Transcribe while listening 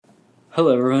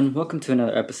Hello, everyone. Welcome to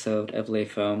another episode of Lay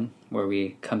Film, where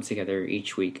we come together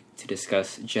each week to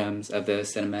discuss gems of the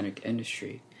cinematic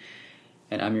industry.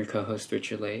 And I'm your co-host,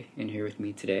 Richard Lay, and here with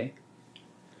me today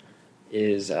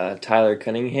is Tyler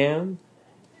Cunningham,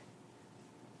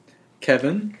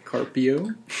 Kevin Carpio,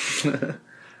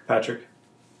 Patrick.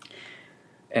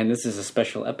 And this is a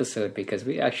special episode because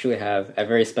we actually have a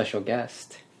very special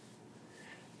guest.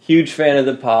 huge fan of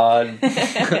the pod,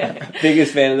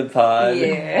 biggest fan of the pod.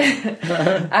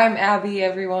 Yeah. I'm Abby,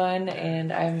 everyone,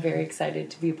 and I'm very excited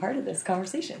to be a part of this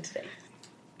conversation today.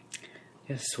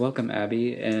 Yes, welcome,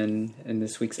 Abby. And in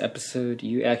this week's episode,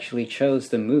 you actually chose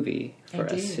the movie for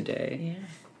us today.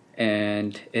 Yeah.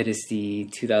 And it is the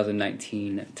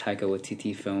 2019 Taika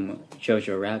Waititi film,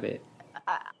 Jojo Rabbit.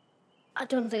 I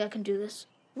don't think I can do this.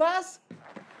 Was?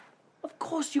 Of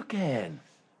course you can.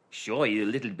 Sure, you're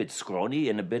a little bit scrawny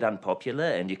and a bit unpopular,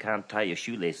 and you can't tie your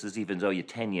shoelaces even though you're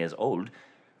 10 years old,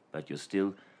 but you're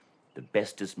still the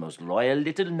bestest, most loyal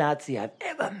little Nazi I've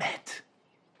ever met.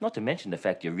 Not to mention the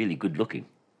fact you're really good looking.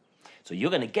 So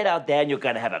you're gonna get out there and you're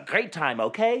gonna have a great time,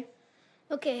 okay?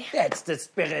 Okay, That's the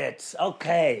spirit,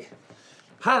 okay.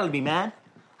 Heil me, man.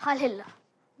 Heil Hitler.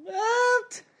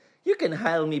 What? You can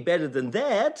heil me better than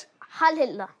that. Heil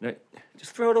Hitler. No,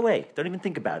 just throw it away. Don't even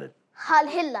think about it. Heil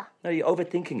Hitler. No, you're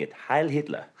overthinking it. Heil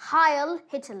Hitler. Heil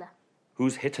Hitler.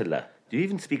 Who's Hitler? Do you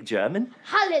even speak German?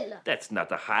 Heil Hitler. That's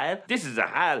not a Heil. This is a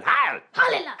Heil. Heil.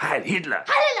 Heil Hitler. Heil Hitler.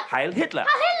 Heil Hitler. Heil Hitler.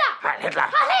 Heil Hitler. Heil Hitler.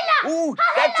 Heil Hitler. Ooh,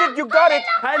 Heil that's Hitler. it. You got it.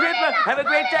 Heil Heil Hitler. Have a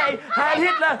great day. Heil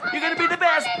Hitler. You're going to be the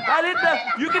best. Heil Hitler.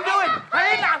 You can do it. Heil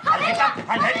Hitler. Heil Hitler.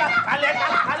 Heil Hitler. Heil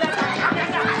Hitler. Heil Hitler. Heil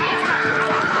Hitler.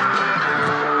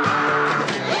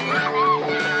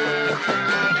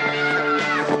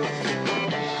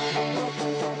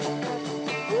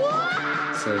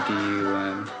 So do you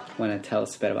want to tell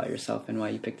us a bit about yourself and why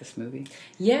you picked this movie?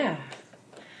 Yeah.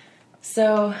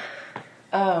 So,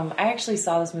 I actually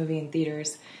saw this movie in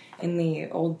theaters in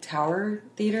the Old Tower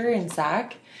Theater in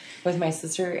Sac with my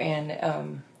sister,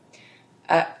 and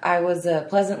I was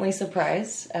pleasantly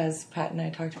surprised, as Pat and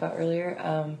I talked about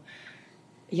earlier.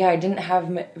 Yeah, I didn't have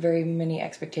very many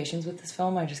expectations with this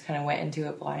film. I just kind of went into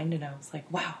it blind, and I was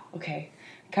like, wow, okay.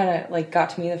 Kind of like got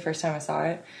to me the first time I saw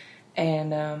it,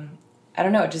 and I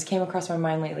don't know, it just came across my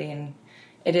mind lately, and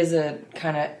it is a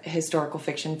kind of historical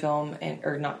fiction film,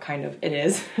 or not kind of, it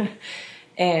is.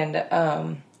 And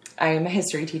I am a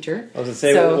history teacher. I was going to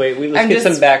say, so let's I'm get just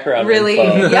some background really,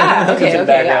 info. Yeah, okay, Some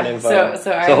background yeah. info.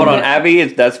 So hold on, Abby,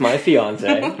 that's my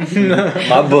fiance.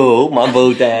 my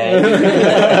boo thing.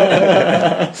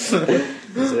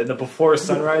 Is it in the Before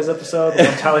Sunrise episode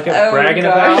when Tyler kept bragging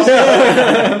God. about?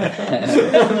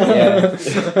 Yeah,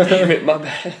 Damn it, my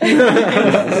bad.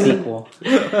 the sequel.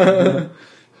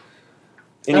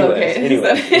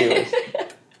 Anyways.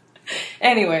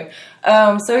 Anyway,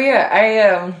 so yeah,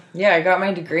 I got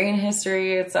my degree in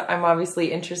history. I'm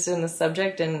obviously interested in the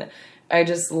subject, and I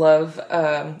just love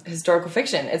historical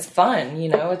fiction. It's fun,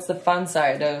 it's the fun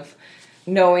side of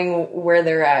knowing where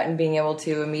they're at and being able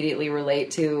to immediately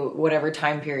relate to whatever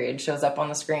time period shows up on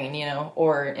the screen,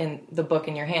 or in the book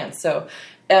in your hands. So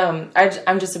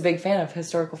I'm just a big fan of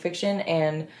historical fiction,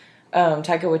 and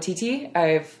Taika Waititi,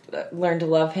 I've learned to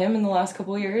love him in the last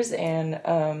couple of years,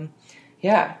 and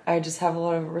yeah, I just have a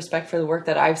lot of respect for the work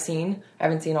that I've seen. I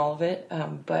haven't seen all of it,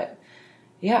 but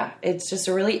yeah, it's just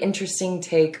a really interesting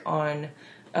take on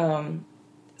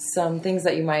some things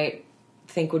that you might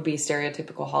think would be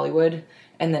stereotypical Hollywood,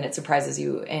 and then it surprises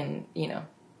you in,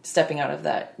 stepping out of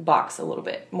that box a little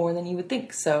bit more than you would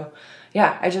think. So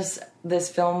yeah, this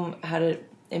film had an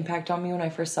impact on me when I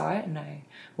first saw it, and I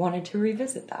wanted to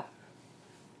revisit that.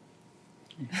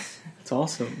 It's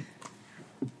awesome.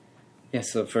 Yeah,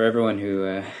 so for everyone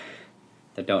who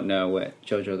that don't know what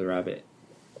Jojo the Rabbit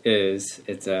is,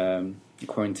 it's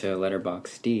according to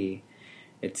Letterboxd,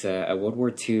 it's a World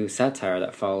War II satire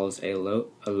that follows a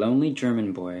lonely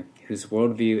German boy whose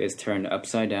worldview is turned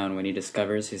upside down when he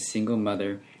discovers his single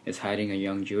mother is hiding a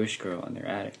young Jewish girl in their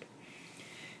attic.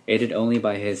 Aided only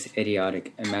by his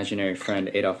idiotic imaginary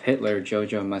friend Adolf Hitler,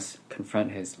 Jojo must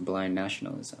confront his blind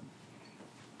nationalism.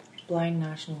 Blind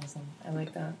nationalism. I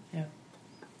like that. Yeah.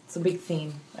 It's a big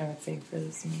theme, I would say, for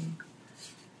this movie.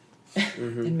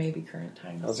 In maybe current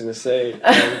times. I was going to say,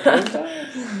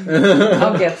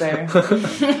 I'll get there.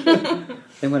 I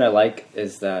think what I like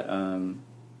is that,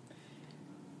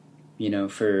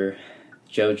 for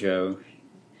Jojo,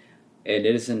 it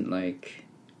isn't like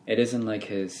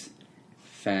his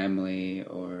family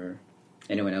or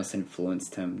anyone else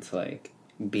influenced him to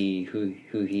be who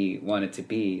he wanted to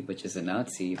be, which is a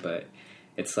Nazi, but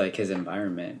it's like his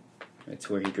environment. It's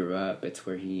where he grew up. It's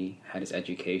where he had his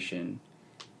education.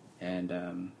 and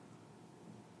I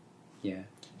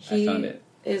He found it.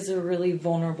 is a really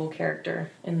vulnerable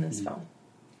character in this film.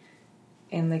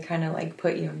 And they kind of like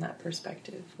put you in that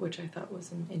perspective, which I thought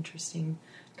was an interesting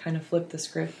kind of flip the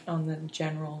script on the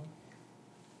general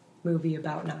movie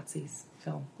about Nazis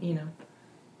film, you know.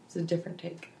 It's a different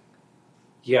take.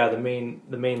 Yeah, the main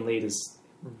lead is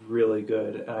really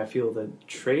good, and I feel the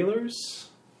trailers,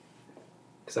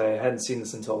 because I hadn't seen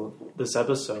this until this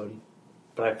episode,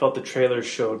 but I felt the trailers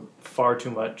showed far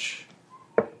too much,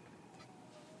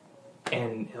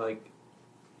 and like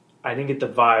I didn't get the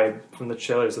vibe from the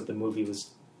trailers that the movie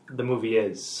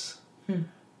is.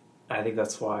 I think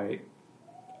that's why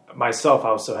myself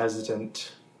I was so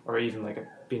hesitant, or even like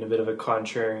being a bit of a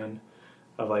contrarian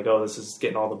of like, oh, this is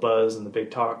getting all the buzz and the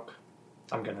big talk.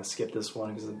 I'm gonna skip this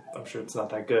one because I'm sure it's not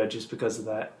that good just because of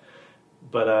that.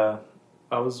 But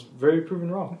I was very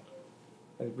proven wrong.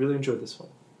 I really enjoyed this one.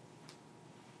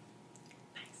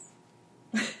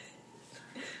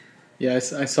 Yeah,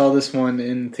 I saw this one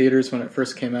in theaters when it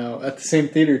first came out. At the same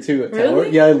theater, too, at Really? Tower.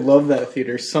 Yeah, I love that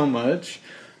theater so much.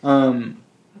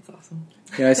 That's awesome.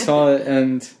 Yeah, I saw it,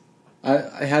 and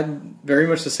I had very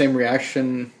much the same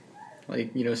reaction,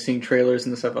 like, you know, seeing trailers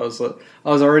and stuff. I was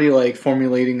already, like,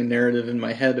 formulating a narrative in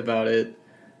my head about it,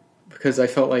 because I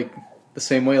felt like the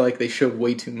same way, like, they showed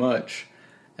way too much.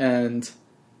 And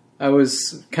I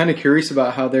was kind of curious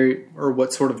about how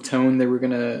what sort of tone they were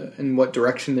and what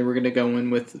direction they were gonna go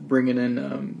in with bringing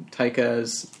in Taika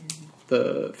as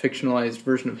the fictionalized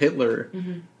version of Hitler,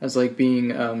 as like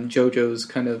being Jojo's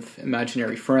kind of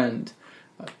imaginary friend.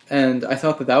 And I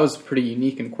thought that was pretty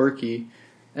unique and quirky.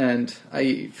 And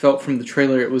I felt from the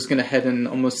trailer it was going to head in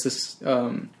almost this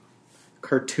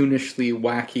cartoonishly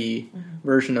wacky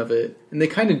version of it. And they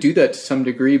kind of do that to some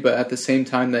degree, but at the same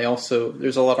time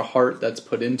there's a lot of heart that's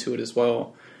put into it as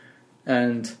well.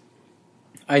 And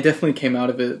I definitely came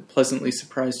out of it pleasantly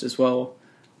surprised as well.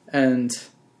 And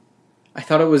I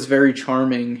thought it was very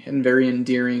charming and very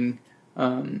endearing.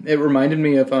 It reminded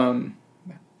me of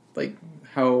like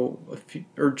how,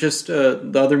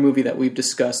 the other movie that we've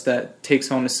discussed that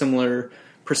takes on a similar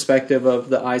perspective of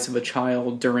the eyes of a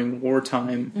child during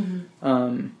wartime,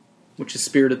 which is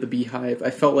Spirit of the Beehive.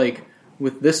 I felt like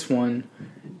with this one,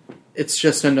 it's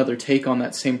just another take on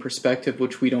that same perspective,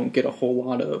 which we don't get a whole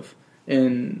lot of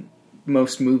in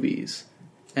most movies.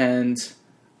 And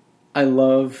I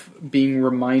love being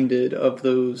reminded of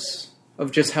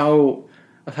just how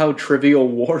trivial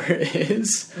war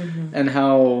is, and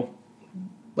how,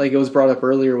 like it was brought up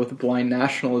earlier with blind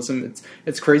nationalism,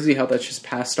 it's crazy how that's just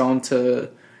passed on to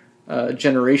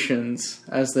generations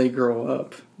as they grow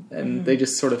up, and they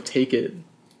just sort of take it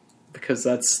because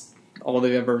that's all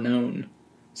they've ever known.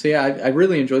 So yeah, I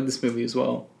really enjoyed this movie as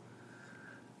well.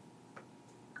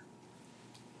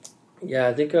 Yeah,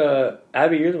 I think,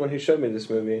 Abby, you're the one who showed me this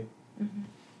movie. And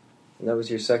that was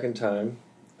your second time.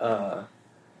 Yeah.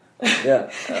 Sorry,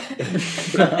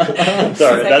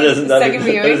 that doesn't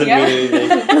mean anything.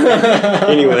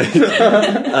 Anyway.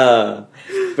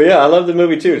 But yeah, I love the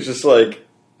movie too. It's just like,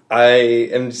 I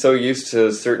am so used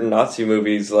to certain Nazi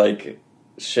movies like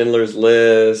Schindler's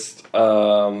List.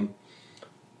 Honestly,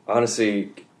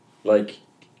 like,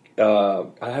 I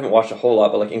haven't watched a whole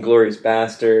lot, but like Inglourious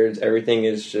Bastards, everything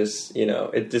is just, you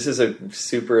know, this is a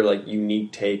super like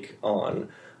unique take on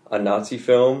a Nazi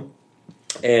film.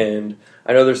 And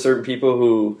I know there's certain people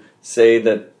who say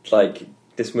that like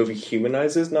this movie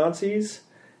humanizes Nazis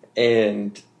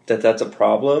and that's a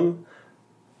problem,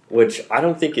 which I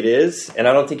don't think it is, and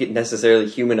I don't think it necessarily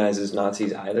humanizes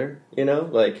Nazis either, you know?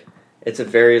 Like, it's a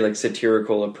very like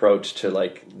satirical approach to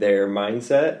like their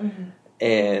mindset,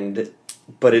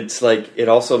 but it's like it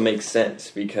also makes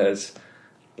sense because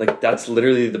like that's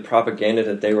literally the propaganda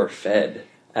that they were fed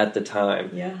at the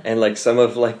time. Yeah. And like some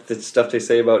of like the stuff they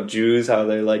say about Jews, how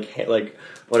they like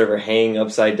whatever hang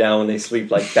upside down when they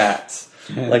sleep like bats.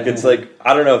 Like it's like,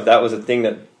 I don't know if that was a thing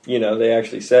that, you know, they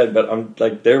actually said, but I'm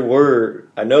like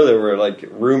I know there were like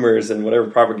rumors and whatever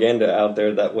propaganda out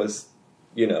there that was,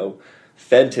 you know,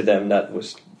 fed to them that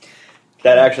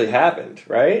actually happened,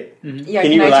 right? Yeah,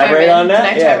 can you elaborate on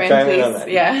that? Can I chime in, please? On that.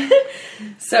 Yeah.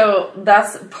 So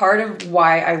that's part of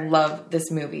why I love this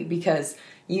movie, because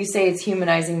you say it's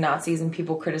humanizing Nazis and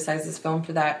people criticize this film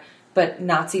for that, but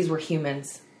Nazis were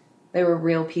humans. They were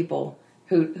real people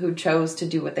who chose to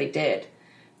do what they did.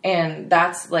 And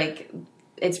that's like,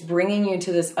 it's bringing you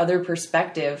to this other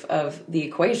perspective of the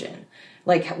equation.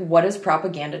 Like, what does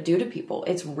propaganda do to people?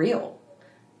 It's real.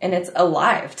 And it's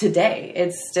alive today.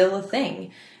 It's still a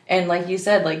thing. And like you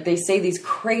said, like they say these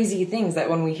crazy things that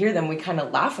when we hear them, we kind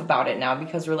of laugh about it now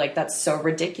because we're like, that's so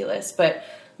ridiculous. But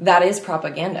that is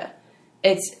propaganda.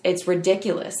 it's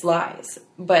ridiculous lies,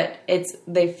 but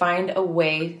they find a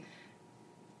way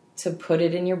to put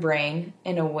it in your brain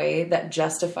in a way that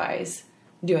justifies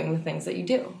doing the things that you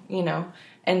do, you know?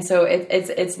 And so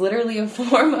it's literally a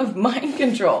form of mind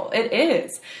control. It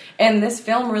is. And this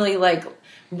film really like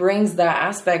brings that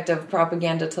aspect of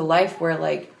propaganda to life where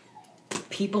like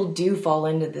people do fall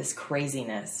into this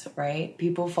craziness, right?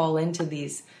 People fall into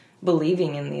these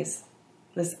believing in this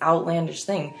outlandish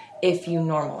thing if you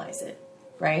normalize it,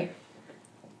 right?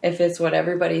 If it's what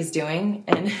everybody's doing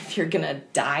and if you're going to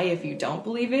die if you don't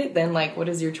believe it, then like what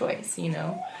is your choice, you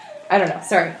know? I don't know.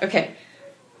 Sorry. Okay.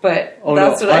 But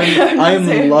that's what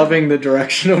I'm loving the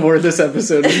direction of where this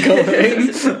episode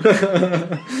is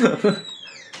going.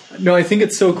 No, I think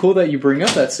it's so cool that you bring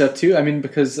up that stuff too. I mean,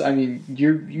 because I mean,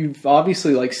 you've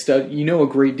obviously like you know a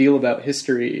great deal about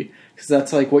history because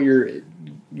that's like what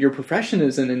your profession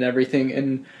is in and everything.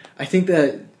 And I think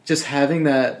that just having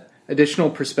that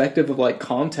additional perspective of like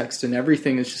context and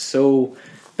everything is just so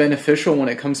beneficial when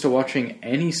it comes to watching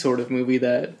any sort of movie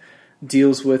that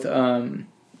deals with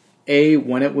A,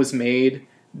 when it was made,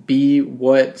 B,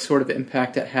 what sort of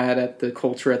impact it had at the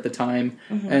culture at the time,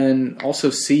 and also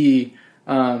C,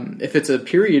 if it's a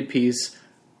period piece,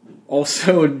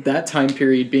 also that time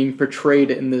period being portrayed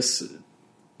in this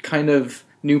kind of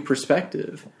new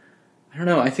perspective. I don't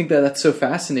know, I think that that's so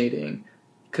fascinating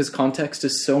because context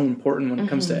is so important when it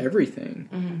comes to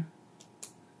everything.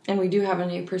 And we do have a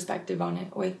new perspective on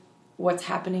it with what's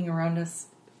happening around us,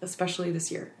 especially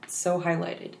this year. It's so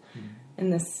highlighted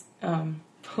in this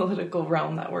political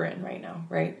realm that we're in right now,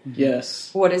 right?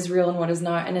 Yes. What is real and what is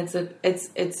not, and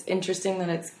it's interesting that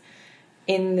it's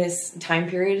in this time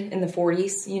period in the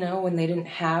 40s, you know, when they didn't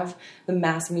have the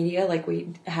mass media like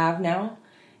we have now,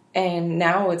 and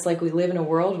now it's like we live in a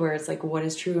world where it's like what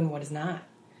is true and what is not.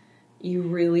 You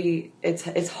really,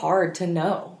 it's hard to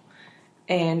know,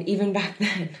 and even back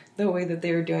then, the way that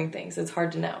they were doing things, it's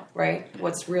hard to know, right?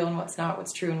 What's real and what's not,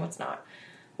 what's true and what's not.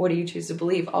 What do you choose to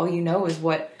believe? All you know is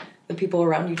what the people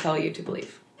around you tell you to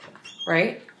believe,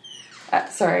 right?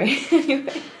 Sorry.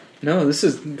 Anyway. No, this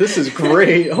is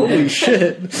great. Holy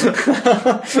shit!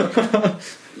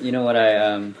 You know what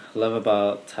I love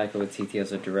about Taika Waititi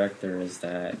as a director is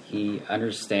that he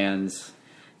understands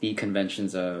the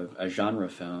conventions of a genre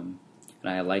film,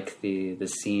 and I like the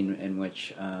scene in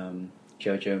which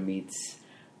Jojo meets,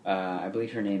 I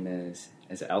believe her name is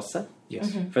Elsa?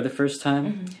 Yes. For the first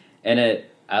time, and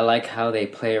I like how they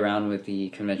play around with the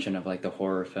convention of like the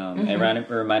horror film. It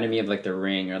reminded me of like The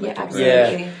Ring or like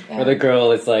where the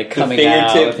girl is like coming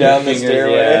out with down her the fingers,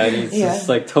 stairway. and he's just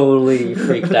like totally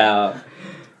freaked out.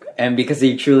 And because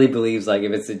he truly believes like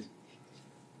if it's a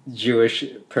Jewish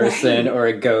person or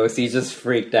a ghost, he's just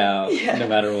freaked out no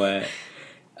matter what.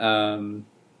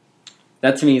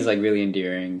 That to me is like really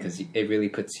endearing because it really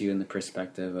puts you in the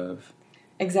perspective of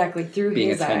exactly through being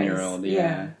his a 10-year-old.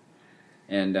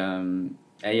 And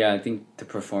I think the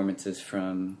performances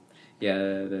from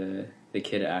the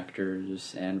kid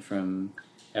actors and from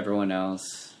everyone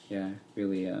else,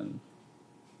 really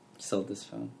sold this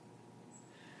film.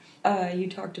 You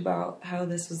talked about how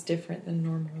this was different than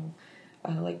normal,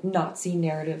 like Nazi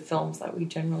narrative films that we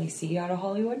generally see out of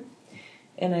Hollywood,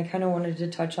 and I kind of wanted to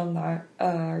touch on that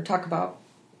or talk about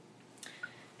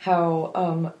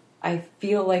how I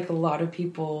feel like a lot of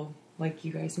people, like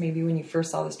you guys, maybe when you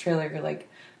first saw this trailer, you're like,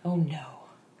 oh no,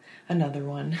 another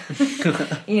one,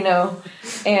 you know,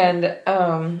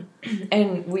 and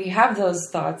we have those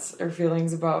thoughts or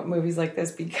feelings about movies like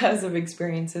this because of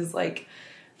experiences like,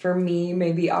 for me,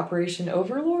 maybe Operation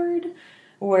Overlord,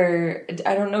 where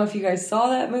I don't know if you guys saw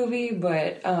that movie,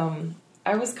 but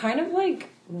I was kind of like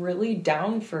really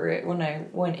down for it when I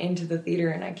went into the theater,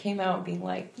 and I came out being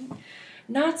like,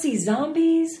 Nazi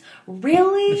zombies?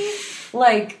 Really?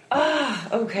 Like,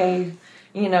 okay,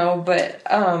 you know, but,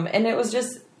 and it was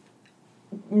just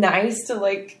nice to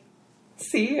like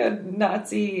see a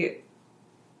Nazi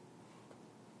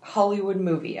Hollywood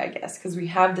movie, I guess, because we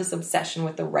have this obsession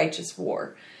with the righteous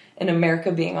war and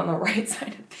America being on the right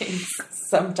side of things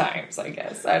sometimes, I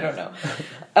guess. I don't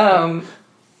know.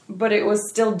 But it was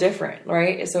still different,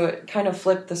 right? So it kind of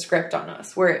flipped the script on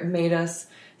us, where it made us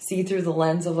see through the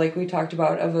lens of, like we talked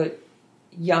about, of a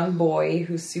young boy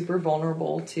who's super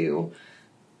vulnerable to,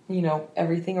 you know,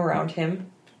 everything around him.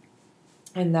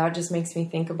 And that just makes me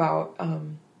think about,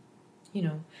 you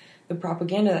know, the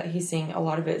propaganda that he's seeing. A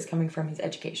lot of it is coming from his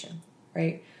education,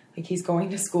 right? Like he's going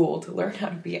to school to learn how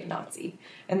to be a Nazi.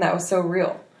 And that was so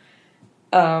real.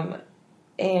 And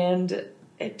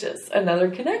it just, another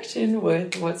connection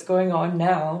with what's going on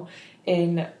now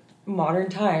in modern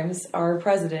times. Our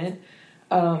president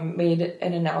made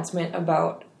an announcement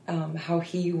about how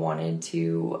he wanted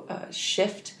to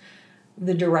shift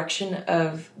the direction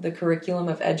of the curriculum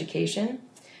of education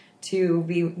to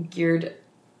be geared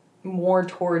more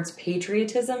towards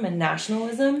patriotism and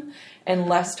nationalism and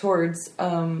less towards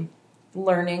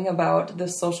learning about the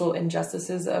social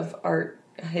injustices of our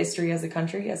history as a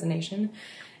country, as a nation.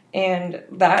 And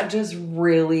that just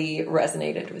really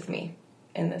resonated with me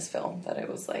in this film, that it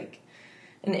was like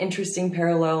an interesting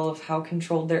parallel of how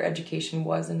controlled their education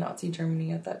was in Nazi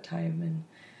Germany at that time.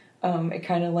 And it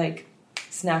kind of like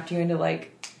snapped you into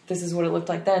like, this is what it looked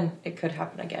like then. It could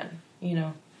happen again, you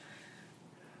know?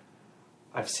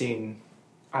 I've seen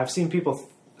people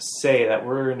say that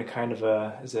we're in a kind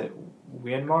of is it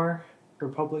Myanmar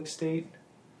Republic state?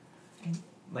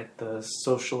 Like the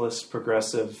socialist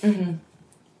progressive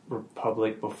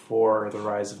republic before the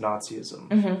rise of Nazism.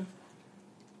 Mm-hmm.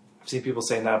 I've seen people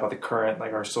saying that about the current,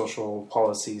 like our social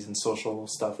policies and social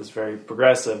stuff is very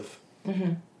progressive,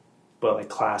 but like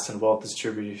class and wealth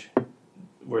distribution,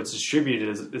 where it's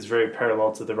distributed is very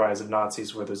parallel to the rise of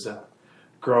Nazis, where there's a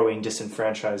growing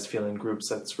disenfranchised feeling groups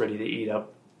that's ready to eat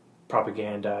up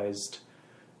propagandized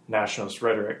nationalist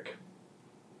rhetoric.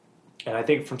 And I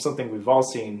think from something we've all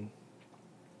seen,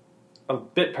 a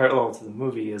bit parallel to the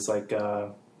movie is like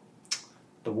the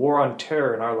war on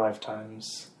terror in our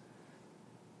lifetimes.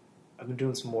 I've been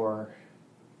doing some more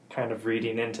kind of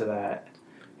reading into that.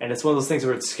 And it's one of those things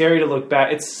where it's scary to look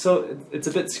back. It's a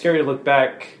bit scary to look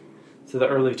back to the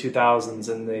early 2000s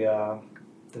and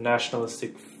the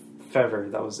nationalistic fervor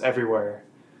that was everywhere.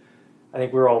 I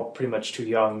think we're all pretty much too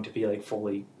young to be like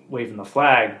fully waving the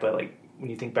flag, but like when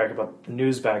you think back about the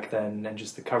news back then and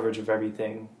just the coverage of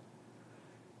everything,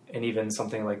 and even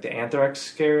something like the anthrax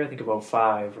scare, I think of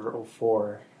 2005 or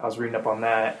 2004, I was reading up on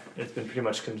that, and it's been pretty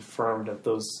much confirmed that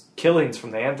those killings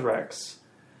from the anthrax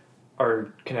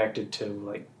are connected to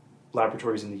like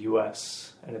laboratories in the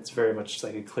US, and it's very much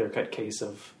like a clear-cut case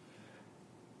of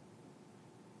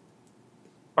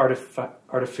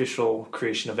artificial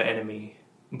creation of an enemy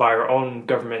by our own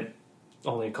government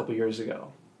only a couple years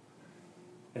ago.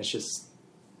 And it's just,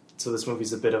 so this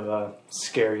movie's a bit of a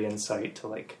scary insight to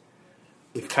like,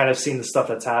 we've kind of seen the stuff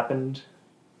that's happening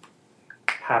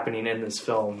in this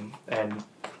film, and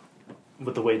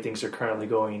with the way things are currently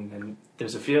going, and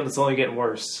there's a feeling it's only getting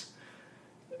worse.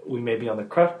 We may be on the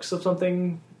crux of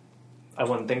something. I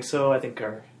wouldn't think so. I think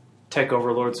our tech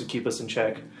overlords would keep us in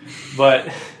check. But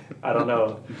I don't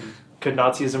know. Could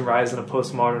Nazism rise in a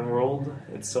postmodern world?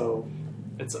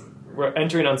 We're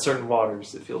entering uncertain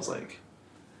waters, it feels like.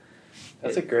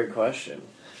 That's a great question.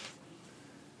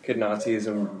 Could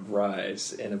Nazism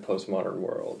rise in a postmodern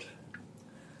world?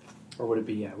 Or would it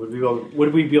be,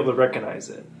 would we be able to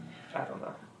recognize it? I don't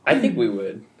know. I think we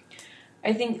would.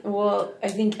 I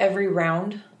think every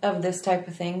round of this type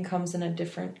of thing comes in a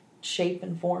different shape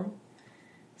and form.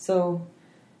 So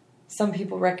some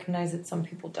people recognize it, some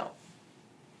people don't.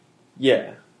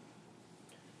 Yeah.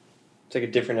 It's like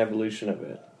a different evolution of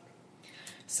it.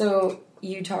 So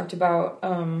you talked about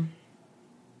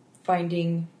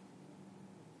finding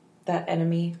that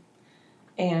enemy,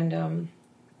 and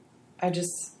I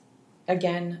just,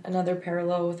 again, another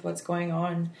parallel with what's going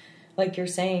on. Like you're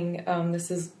saying,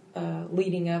 this is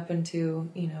leading up into,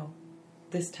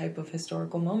 this type of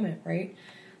historical moment, right?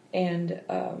 And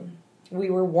we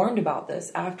were warned about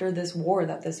this after this war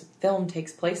that this film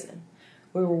takes place in.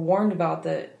 We were warned about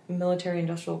the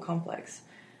military-industrial complex,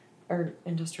 or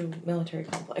industrial-military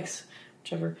complex,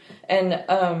 whichever.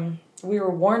 And we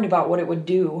were warned about what it would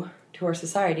do to our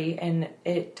society, and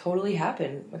it totally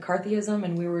happened. McCarthyism,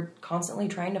 and we were constantly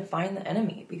trying to find the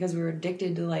enemy because we were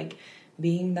addicted to, like,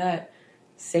 being that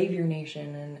savior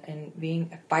nation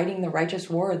and fighting the righteous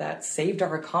war that saved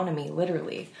our economy,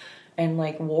 literally. And,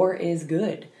 like, war is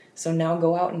good. So now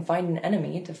go out and find an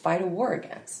enemy to fight a war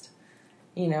against,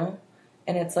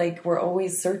 And it's like we're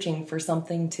always searching for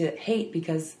something to hate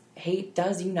because hate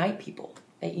does unite people.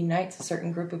 It unites a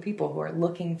certain group of people who are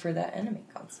looking for that enemy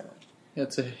constantly. Yeah,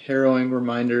 it's a harrowing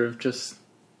reminder of just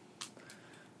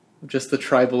the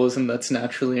tribalism that's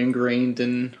naturally ingrained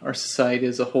in our society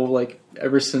as a whole. Like,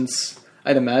 ever since,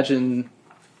 I'd imagine,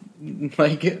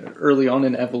 like, early on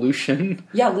in evolution.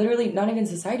 Yeah, literally, not even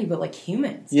society, but, like,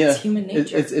 humans. Yeah. It's human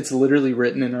nature. It's literally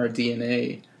written in our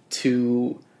DNA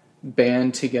to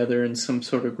band together in some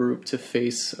sort of group to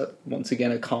face, once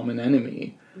again, a common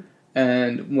enemy.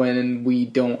 And when we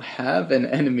don't have an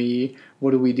enemy,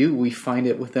 what do? We find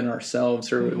it within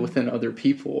ourselves or within other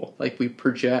people. Like, we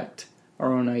project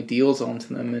our own ideals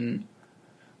onto them. And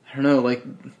I don't know, like,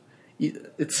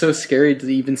 it's so scary to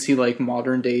even see like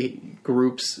modern day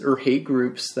groups or hate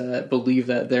groups that believe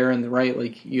that they're in the right.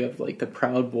 Like you have like the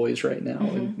Proud Boys right now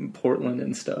in Portland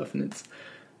and stuff, and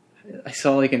I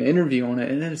saw like an interview on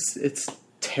it, and it's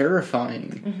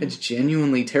terrifying. It's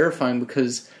genuinely terrifying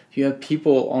because you have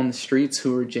people on the streets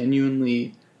who are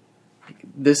genuinely,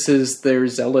 this is their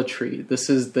zealotry, this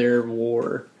is their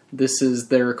war, this is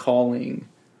their calling,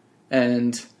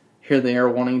 and here they are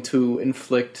wanting to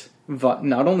inflict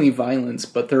not only violence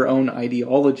but their own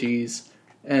ideologies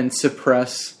and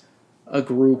suppress a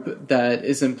group that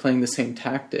isn't playing the same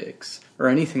tactics or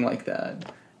anything like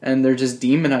that. And they're just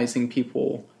demonizing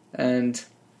people, and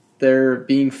they're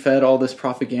being fed all this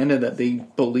propaganda that they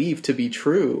believe to be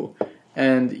true.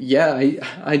 And yeah,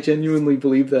 I genuinely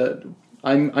believe that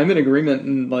I'm in agreement,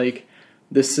 and like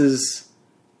this is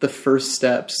the first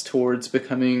steps towards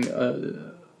becoming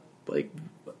like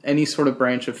any sort of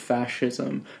branch of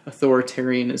fascism,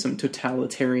 authoritarianism,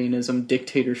 totalitarianism,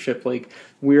 dictatorship. Like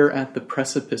we're at the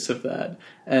precipice of that.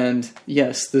 And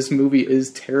yes, this movie is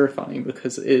terrifying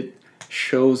because it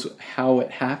shows how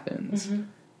it happens.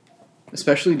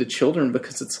 Especially to children,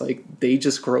 because it's like they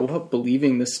just grow up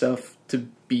believing this stuff to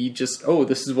be just, oh,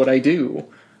 this is what I do.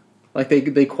 Like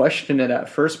they question it at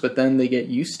first, but then they get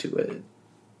used to it.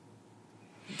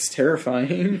 It's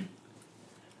terrifying.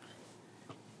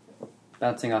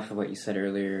 Bouncing off of what you said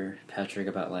earlier, Patrick,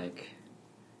 about like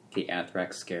the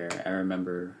anthrax scare, I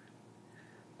remember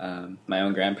my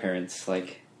own grandparents,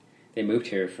 like they moved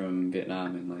here from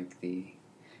Vietnam in like the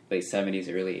late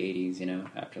 70s, early 80s, you know,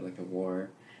 after like the war.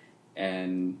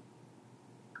 And,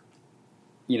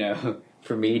 you know,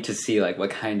 for me to see like what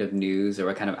kind of news or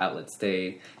what kind of outlets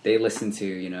they listen to,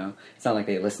 you know, it's not like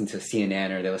they listen to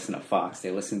CNN or they listen to Fox.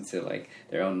 They listen to like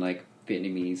their own like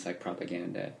Vietnamese like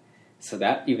propaganda. So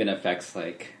that even affects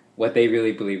like what they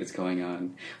really believe is going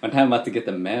on. One time I'm about to get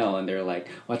the mail and they're like,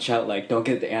 watch out, like don't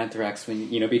get the anthrax when,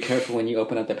 you know, be careful when you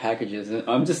open up the packages. And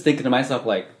I'm just thinking to myself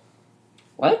like,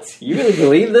 what? You really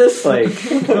believe this? Like,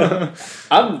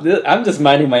 I'm just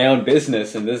minding my own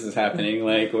business and this is happening.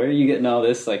 Like, where are you getting all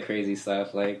this like crazy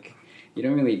stuff? Like, you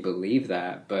don't really believe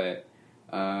that, but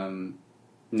no,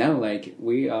 like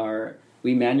we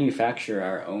manufacture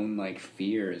our own like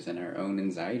fears and our own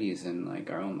anxieties and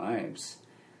like our own lives.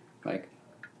 Like,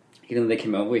 even though they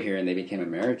came over here and they became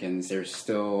Americans, they're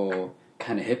still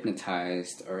kind of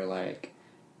hypnotized or like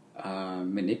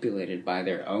manipulated by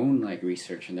their own like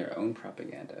research and their own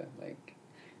propaganda. Like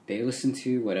they listen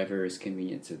to whatever is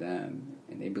convenient to them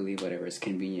and they believe whatever is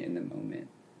convenient in the moment.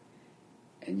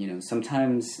 And you know,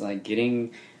 sometimes like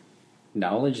getting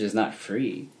knowledge is not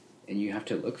free and you have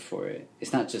to look for it.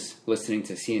 It's not just listening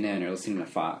to CNN or listening to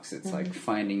Fox. It's like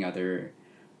finding other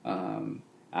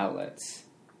outlets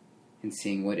and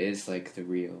seeing what is like the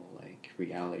real like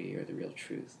reality or the real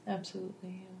truth. Absolutely,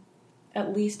 yeah.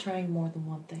 At least trying more than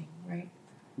one thing, right?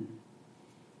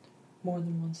 More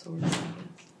than one source, I guess.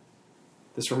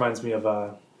 This reminds me of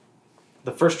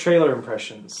the first trailer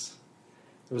impressions.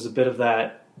 There was a bit of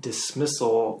that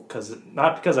dismissal,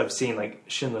 not because I've seen like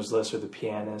Schindler's List or The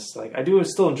Pianist. Like I do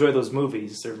still enjoy those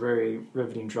movies. They're very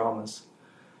riveting dramas.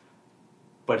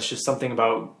 But it's just something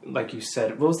about, like you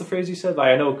said, what was the phrase you said? Like,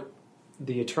 I know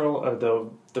the eternal, or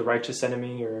the righteous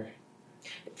enemy, or...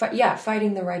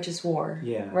 fighting the righteous war.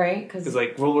 Yeah. Right? Because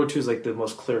like World War II is like the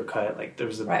most clear cut. Like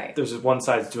there's one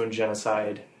side's doing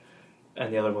genocide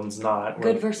and the other one's not.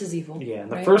 Good versus evil. Yeah. In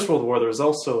the First World War there was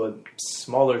also a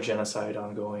smaller genocide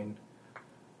ongoing.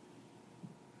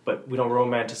 But we don't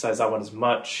romanticize that one as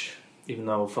much, even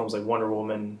though films like Wonder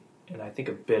Woman and I think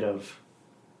a bit of...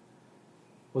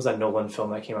 What was that Nolan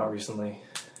film that came out recently?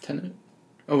 Tenet?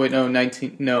 Oh wait, no,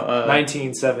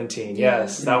 1917. Yeah.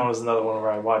 Yes, that one was another one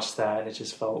where I watched that, and it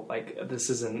just felt like this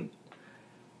isn't.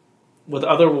 With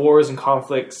other wars and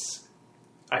conflicts,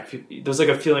 I feel there's like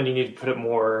a feeling you need to put it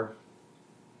more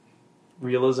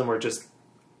realism, or just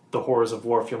the horrors of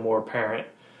war feel more apparent.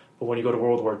 But when you go to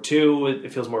World War II,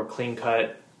 it feels more clean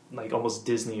cut, like almost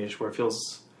Disney-ish, where it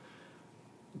feels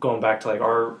going back to like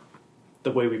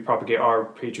the way we propagate our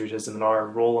patriotism and our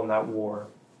role in that war.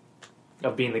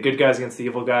 Of being the good guys against the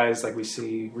evil guys, like we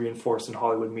see reinforced in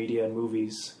Hollywood media and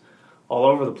movies all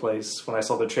over the place. When I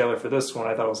saw the trailer for this one,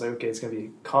 I thought it was like, okay, it's going to be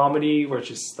a comedy where it's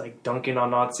just like dunking on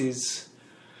Nazis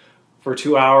for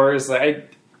 2 hours.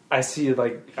 Like I see,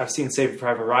 like, I've seen Saving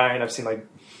Private Ryan, I've seen like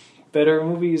better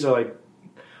movies or like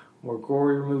more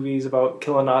gory movies about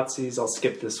killing Nazis. I'll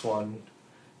skip this one.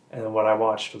 And then what I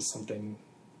watched was something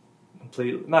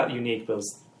completely, not unique, but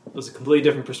it was a completely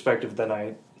different perspective than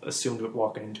I assumed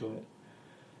walking into it.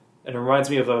 And it reminds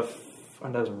me of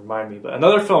it doesn't remind me, but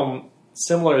another film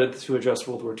similar to address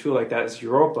World War II like that is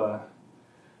Europa.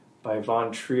 by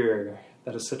Von Trier.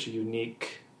 That is such a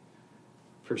unique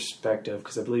perspective,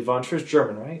 because I believe Von Trier's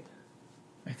German, right?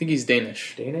 I think he's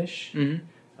Danish. Danish? Mm-hmm.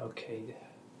 Okay.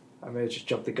 I may have just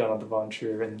jumped the gun on the Von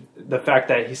Trier. And the fact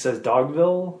that he says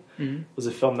Dogville was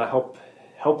a film that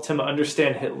helped him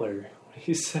understand Hitler.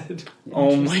 He said,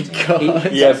 Oh my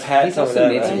god. Yeah, Pat He's told also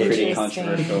me made that. some pretty Interesting.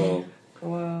 controversial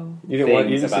Whoa. You didn't want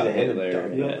you things didn't see about the end of Hitler.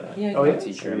 Dog, Yeah. Yeah. Oh, yeah?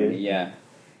 Nazi Germany. Yeah.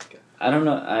 I don't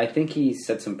know. I think he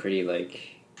said some pretty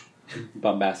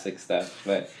bombastic stuff,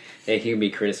 but he can be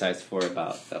criticized for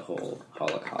about the whole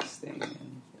Holocaust thing.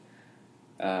 And,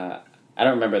 I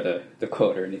don't remember the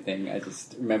quote or anything. I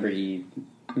just remember he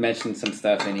mentioned some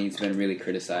stuff, and he's been really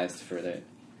criticized for it.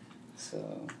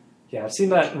 So yeah, I've seen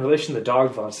that in relation to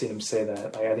Dogville. I've seen him say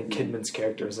that. I think Kidman's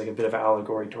character is a bit of an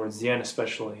allegory towards the end,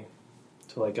 especially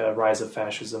to a rise of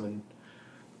fascism and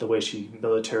the way she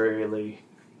militarily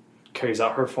carries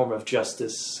out her form of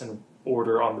justice and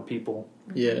order on the people.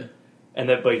 Yeah. And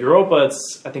that, but Europa,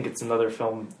 I think it's another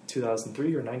film,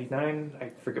 2003 or 99. I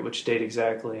forget which date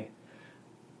exactly.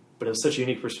 But it was such a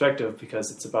unique perspective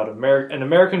because it's about an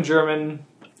American German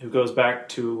who goes back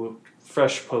to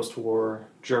fresh post-war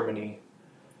Germany,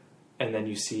 and then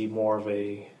you see more of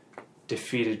a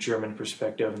defeated German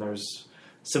perspective, and there's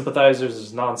sympathizers,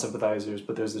 there's non-sympathizers,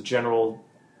 but there's a general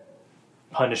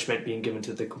punishment being given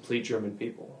to the complete German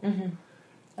people. Mm-hmm.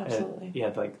 Absolutely. And,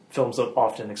 yeah, films don't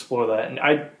often explore that, and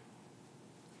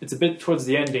it's a bit towards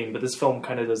the ending, but this film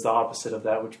kind of does the opposite of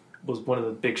that, which was one of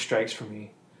the big strikes for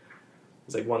me.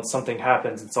 It's once something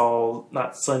happens, it's all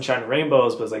not sunshine and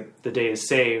rainbows, but it's the day is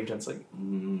saved, and it's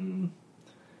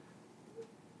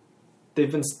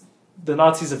the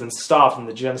Nazis have been stopped, and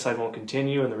the genocide won't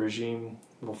continue, and the regime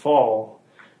will fall.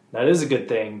 That is a good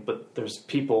thing, but there's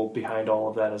people behind all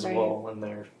of that as Right. well, and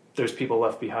there's people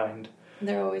left behind.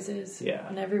 There always is. Yeah.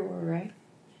 And everywhere, right?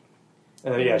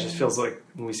 And it just feels like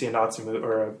when we see a Nazi movie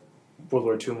or a World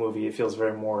War II movie, it feels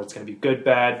very more, it's going to be good,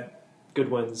 bad, good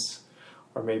ones,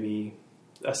 or maybe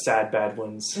a sad, bad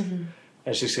ones. Mm-hmm. And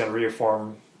it's just going to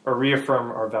reaffirm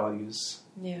our values.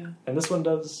 Yeah. And this one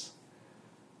does.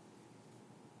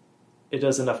 It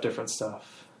does enough different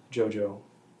stuff. JoJo.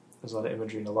 There's a lot of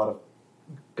imagery and a lot of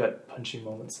gut-punching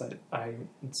moments that I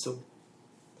would still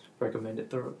recommend it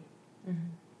thoroughly. Mm-hmm.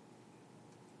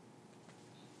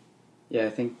 yeah, I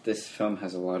think this film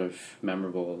has a lot of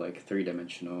memorable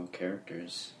three-dimensional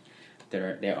characters.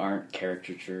 There aren't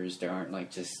caricatures. There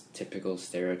aren't just typical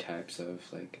stereotypes of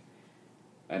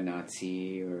a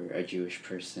Nazi or a Jewish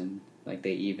person.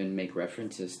 They even make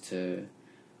references to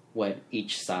what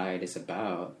each side is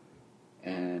about,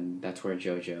 and that's where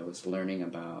JoJo is learning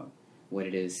about what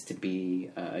it is to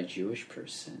be a Jewish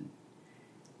person.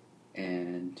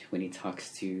 And when he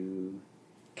talks to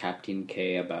Captain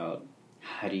K about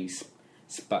how do you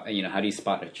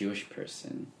spot a Jewish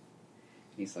person,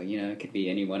 he's it could be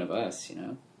any one of us,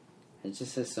 It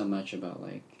just says so much about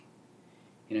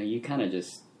you kind of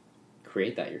just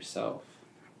create that yourself.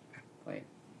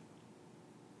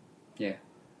 Yeah,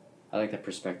 I like that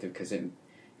perspective because it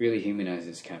really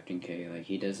humanizes Captain K.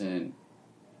 He doesn't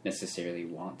necessarily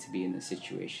want to be in the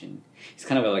situation. He's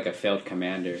kind of a failed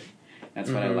commander.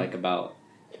 That's what I like about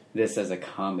this as a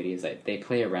comedy, is they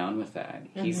play around with that.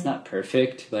 He's not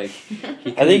perfect. He I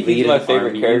think he's my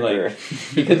favorite character.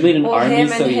 He could lead an army. Him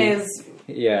so and his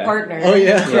partner. Oh,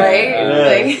 yeah.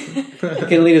 Right? He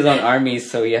can lead his own army,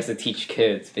 so he has to teach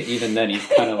kids. But even then, he's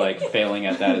kind of failing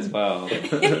at that as well.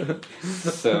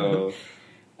 So,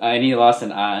 and he lost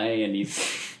an eye, and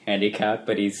he's handicapped,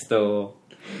 but he's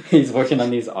working on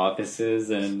these offices,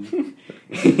 and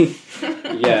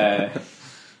yeah.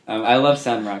 I love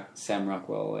Sam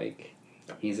Rockwell.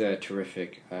 He's a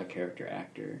terrific character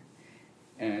actor,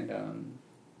 and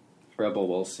Rebel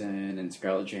Wilson and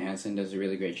Scarlett Johansson does a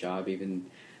really great job. Even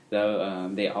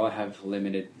though they all have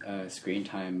limited screen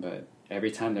time, but every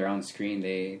time they're on screen,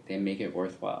 they make it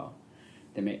worthwhile.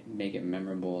 They make it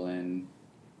memorable, and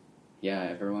yeah,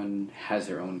 everyone has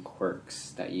their own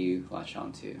quirks that you latch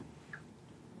onto.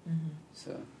 Mm-hmm.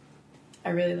 So I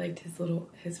really liked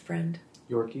his friend.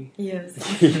 Yorkie? Yes.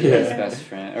 his best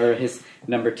friend, or his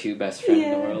number 2 best friend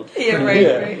in the world. Yeah,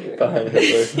 right. Behind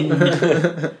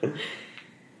Hitler.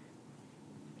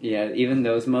 Yeah, even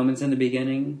those moments in the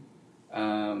beginning,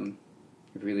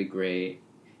 really great.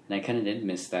 And I kind of did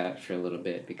miss that for a little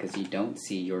bit because you don't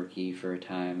see Yorkie for a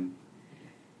time,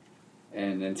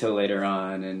 and until later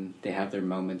on, and they have their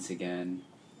moments again.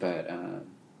 But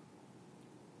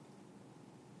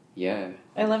yeah,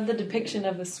 I love the depiction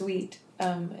of a sweet,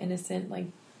 innocent,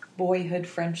 boyhood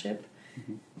friendship.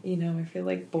 Mhm. I feel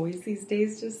like boys these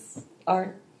days just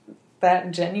aren't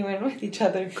that genuine with each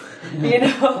other, you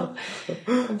know?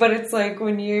 But it's like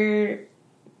when you're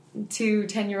two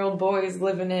 10-year-old boys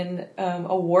living in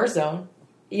a war zone,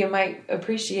 you might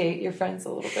appreciate your friends a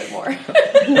little bit more. Right?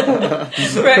 Yeah.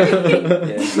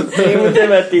 Same with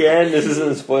him at the end. This isn't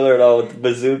a spoiler at all with the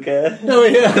bazooka. Oh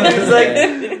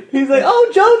yeah. He's like,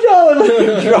 oh, JoJo! And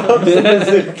like, drops the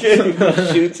bazooka and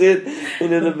shoots it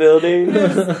into the building.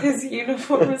 His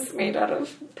uniform is made out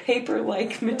of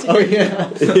paper-like material. Oh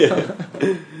yeah.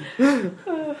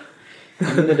 Yeah.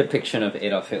 Even the depiction of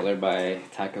Adolf Hitler by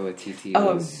Taika Waititi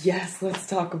Oh, was yes, let's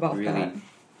talk about really, that.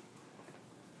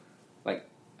 like,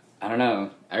 I don't know.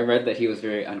 I read that he was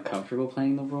very uncomfortable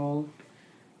playing the role,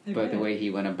 but the way he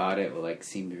went about it, like,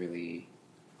 seemed really,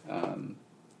 I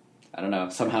don't know,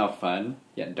 somehow fun,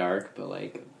 yet dark, but,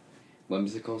 like,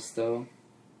 whimsical still.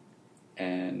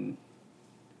 And,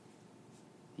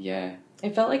 yeah.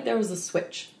 It felt like there was a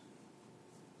switch.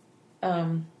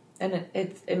 And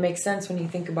it makes sense when you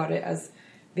think about it as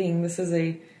being this is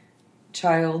a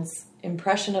child's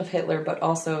impression of Hitler, but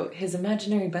also his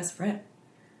imaginary best friend.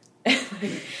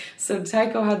 So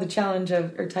Taika had the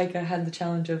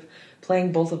challenge of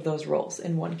playing both of those roles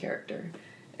in one character.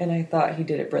 And I thought he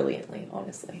did it brilliantly,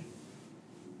 honestly.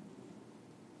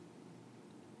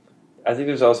 I think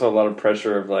there's also a lot of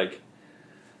pressure of, like,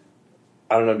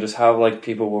 I don't know, just how, like,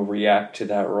 people will react to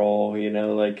that role, you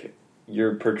know, like,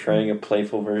 you're portraying a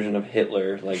playful version of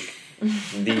Hitler, like,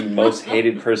 the most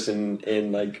hated person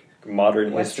in, like,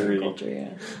 modern Western history. culture,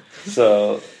 yeah.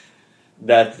 So,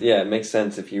 it makes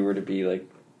sense if you were to be, like,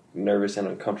 nervous and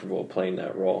uncomfortable playing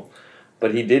that role.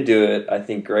 But he did do it, I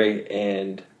think, great,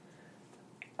 and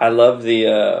I love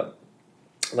the,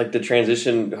 like, the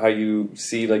transition, how you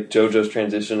see, like, JoJo's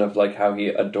transition of, like, how he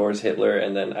adores Hitler,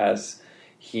 and then as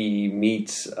he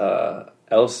meets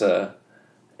Elsa,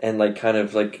 and, like, kind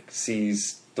of, like,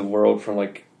 sees the world from,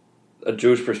 like, a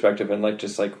Jewish perspective, and, like,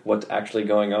 just, like, what's actually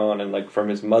going on, and, like, from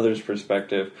his mother's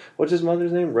perspective. What's his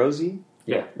mother's name? Rosie?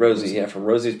 Yeah. Rosie, yeah, from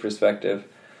Rosie's perspective.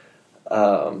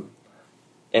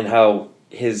 And how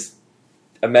his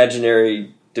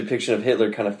imaginary depiction of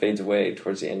Hitler kind of fades away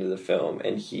towards the end of the film,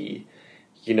 and he,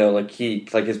 you know, like,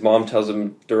 his mom tells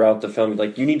him throughout the film,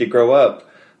 like, you need to grow up,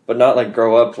 but not, like,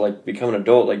 grow up, like, become an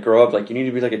adult, like, grow up, like, you need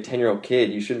to be, like, a 10-year-old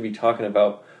kid, you shouldn't be talking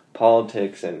about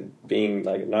politics and being,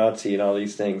 like, a Nazi and all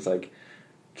these things, like,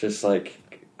 just, like,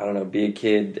 I don't know, be a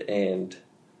kid. And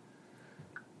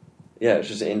yeah, it's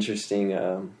just an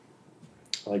interesting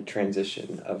like,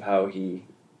 transition of how he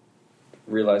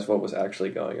realized what was actually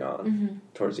going on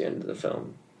towards the end of the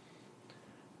film.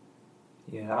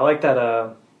 Yeah, I like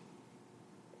that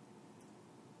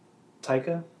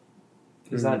Taika,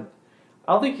 he's not,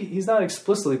 I don't think he's not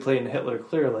explicitly playing Hitler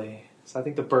clearly, so I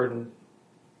think the burden,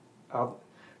 like,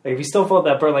 if he still felt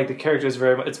that burden, like, the character is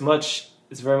very much,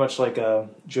 it's very much like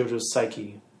JoJo's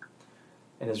psyche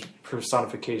and his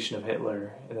personification of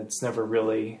Hitler, and it's never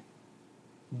really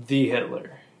the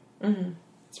Hitler.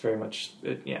 It's very much,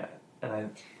 and I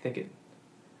think it...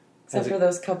 Except for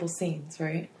those couple scenes,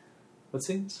 right? What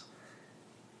scenes?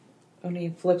 When he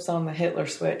flips on the Hitler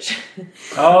switch.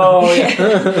 Oh, yeah.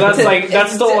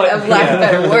 That's still like... Of lack of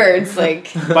better words,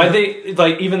 like... But I think,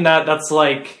 like, even that's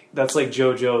like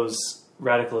JoJo's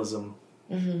radicalism.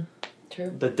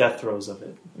 True. The death throes of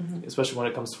it. Especially when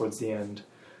it comes towards the end.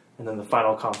 And then the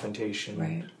final confrontation.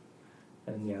 Right.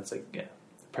 And yeah, it's like, yeah.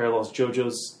 Parallels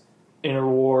JoJo's inner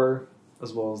war,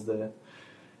 as well as the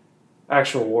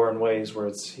actual war in ways where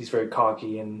he's very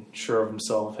cocky and sure of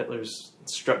himself. Hitler's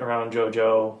strutting around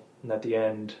JoJo, and at the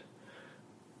end,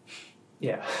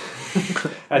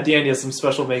 at the end he has some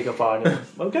special makeup on. And,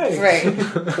 okay. Right.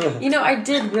 You know, I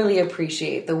did really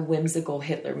appreciate the whimsical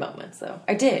Hitler moments, though.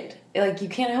 I did. Like, you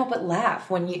can't help but laugh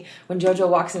when JoJo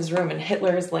walks in his room and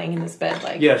Hitler is laying in his bed,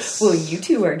 like, yes. Well, you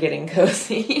two are getting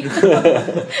cozy.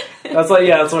 That's what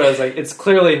I was like. It's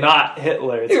clearly not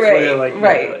Hitler. It's clearly like,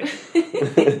 right.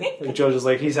 Like JoJo's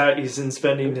like he's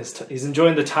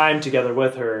enjoying the time together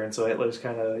with her, and so Hitler's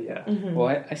kind of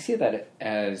Well, I see that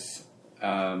as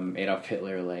Adolf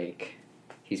Hitler, like,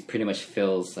 he's pretty much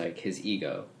fills, like, his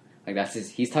ego. Like,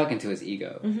 he's talking to his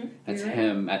ego. That's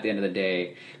him at the end of the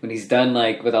day. When he's done,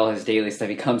 like, with all his daily stuff,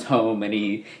 he comes home and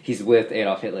he's with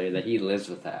Adolf Hitler, that he lives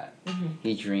with that.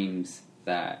 He dreams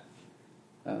that.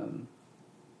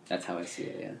 That's how I see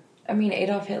it, yeah. I mean,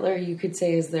 Adolf Hitler, you could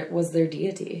say, was their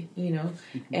deity, you know?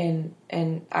 And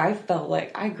I felt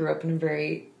like I grew up in a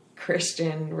very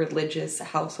Christian, religious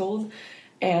household,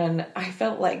 and I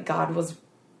felt like God was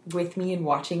with me and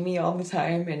watching me all the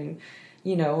time, and,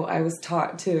 you know, I was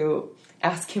taught to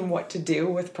ask him what to do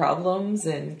with problems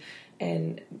and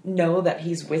know that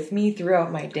he's with me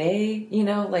throughout my day, you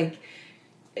know? Like,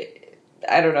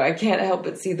 I don't know, I can't help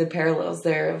but see the parallels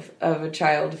there of a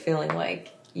child feeling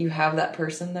like you have that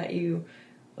person that you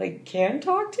like can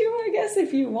talk to, I guess,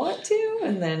 if you want to,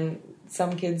 and then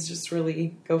some kids just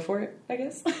really go for it, I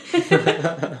guess.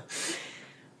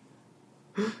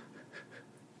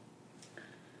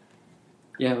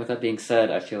 Yeah, with that being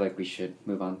said, I feel like we should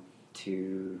move on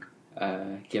to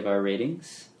give our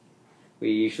ratings.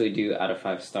 We usually do out of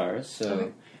 5 stars, so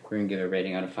Okay. we're going to give a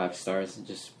rating out of 5 stars,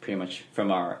 just pretty much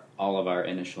from all of our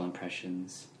initial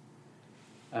impressions.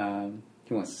 Who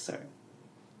wants to start?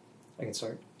 I can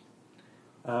start.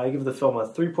 I give the film a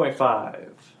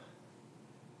 3.5.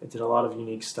 It did a lot of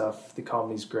unique stuff. The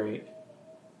comedy's great.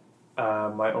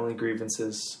 My only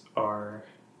grievances are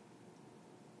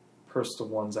personal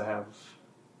ones I have,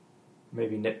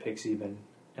 maybe nitpicks even,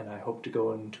 and I hope to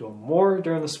go into them more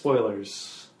during the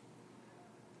spoilers.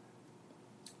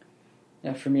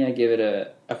 Yeah, for me, I give it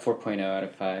a 4.0 out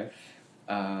of 5.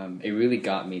 It really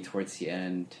got me towards the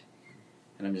end,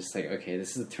 and I'm just like, okay,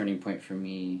 this is a turning point for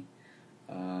me.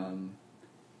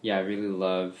 Yeah, I really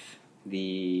love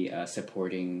the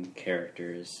supporting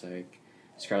characters. Like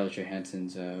Scarlett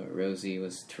Johansson's Rosie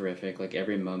was terrific. Like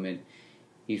every moment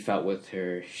you felt with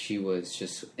her, she was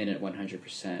just in it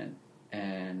 100%.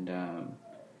 And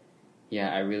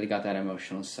yeah, I really got that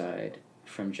emotional side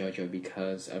from JoJo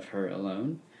because of her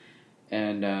alone.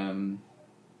 And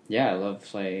yeah, I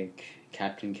love like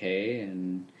Captain K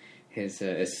and his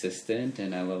assistant,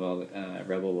 and I love all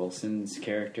Rebel Wilson's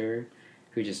character,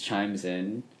 who just chimes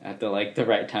in at the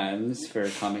right times for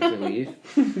comic relief.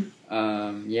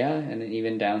 Yeah, and then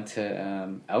even down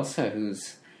to Elsa,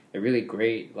 who's a really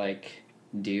great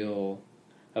deal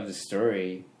of the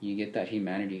story. You get that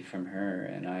humanity from her,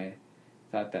 and I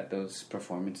thought that those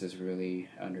performances really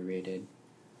underrated.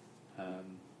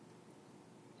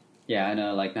 Yeah, I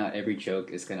know not every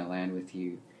joke is gonna land with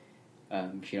you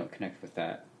if you don't connect with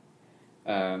that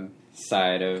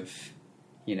side of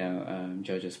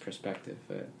JoJo's perspective,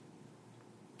 but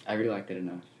I really liked it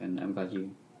enough, and I'm glad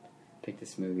you picked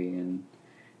this movie, and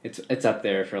it's up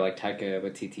there for Taika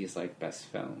Waititi's best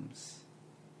films.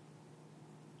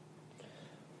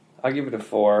 I give it a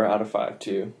 4 out of 5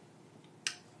 too.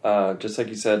 Just like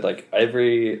you said,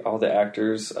 all the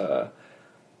actors, the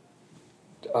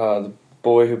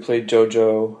boy who played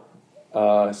JoJo,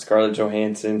 Scarlett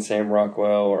Johansson, Sam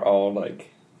Rockwell were all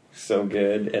so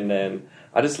good, and then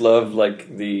I just love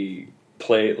the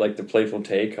playful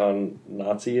take on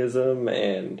Nazism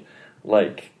and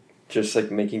just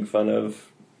making fun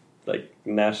of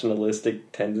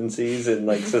nationalistic tendencies in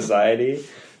society.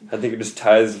 I think it just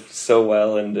ties so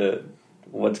well into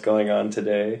what's going on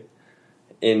today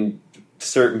in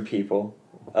certain people.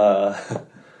 But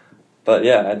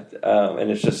yeah,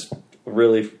 and it's just a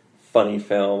really funny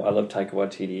film. I love Taika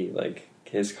Waititi.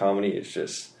 His comedy is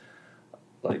just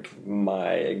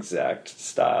my exact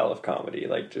style of comedy.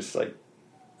 Just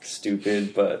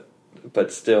stupid, but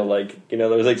still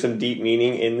there's some deep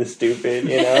meaning in the stupid,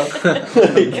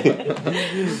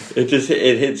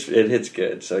 it hits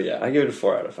good. So yeah, I give it a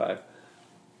 4 out of 5.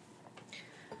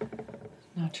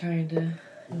 Not trying to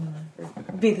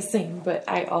be the same, but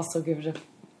I also give it a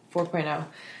 4.0.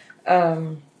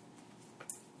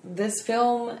 This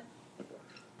film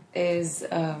is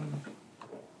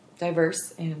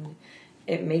diverse, and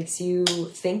it makes you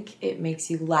think, it makes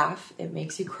you laugh, it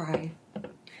makes you cry.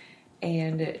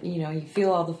 And, you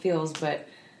feel all the feels, but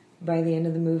by the end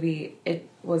of the movie, it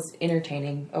was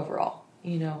entertaining overall,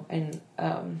 and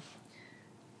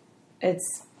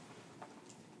it's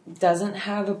doesn't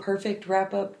have a perfect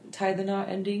wrap-up, tie the knot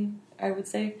ending, I would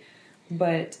say,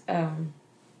 but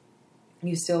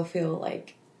you still feel I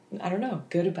don't know,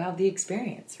 good about the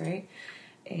experience, right?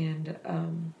 And,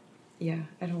 yeah,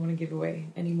 I don't want to give away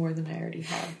any more than I already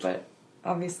have, but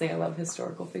obviously I love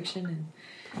historical fiction, and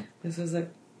this was a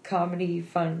comedy,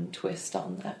 fun twist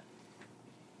on that.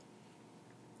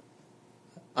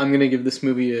 I'm going to give this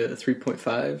movie a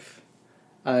 3.5.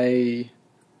 I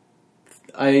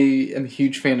am a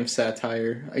huge fan of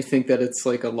satire. I think that it's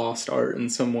a lost art in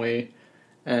some way,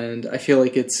 and I feel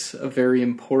like it's a very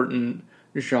important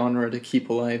genre to keep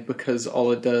alive because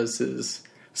all it does is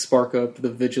spark up the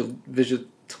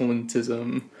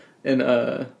vigilantism in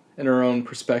our own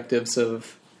perspectives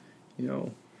of,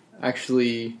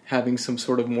 actually having some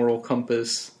sort of moral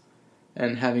compass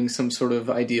and having some sort of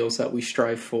ideals that we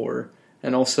strive for,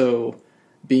 and also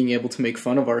being able to make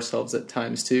fun of ourselves at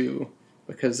times too,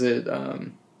 because it, I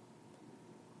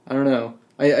don't know,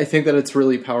 I think that it's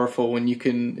really powerful when you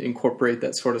can incorporate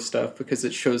that sort of stuff, because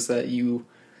it shows that you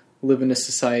live in a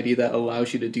society that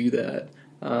allows you to do that.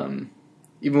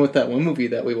 Even with that one movie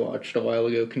that we watched a while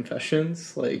ago,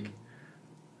 Confessions,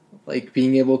 like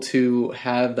being able to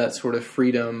have that sort of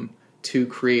freedom to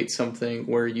create something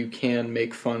where you can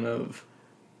make fun of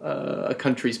a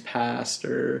country's past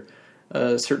or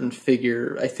a certain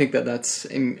figure. I think that that's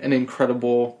an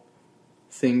incredible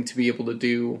thing to be able to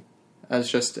do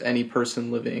as just any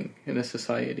person living in a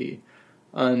society.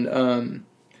 And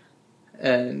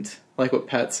like what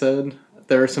Pat said,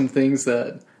 there are some things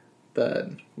that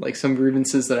like some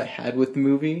grievances that I had with the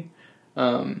movie,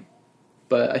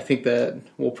 but I think that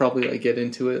we'll probably like get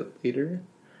into it later.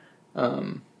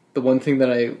 The one thing that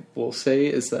I will say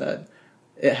is that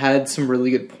it had some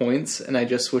really good points, and I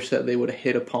just wish that they would have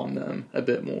hit upon them a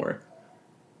bit more,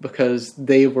 because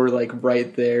they were like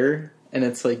right there, and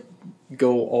it's like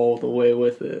go all the way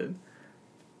with it.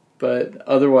 But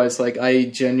otherwise, like, I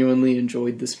genuinely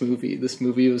enjoyed this movie. This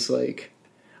movie was like,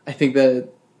 I think that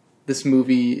this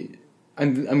movie,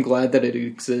 I'm glad that it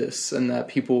exists and that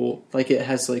people, like, it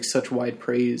has like such wide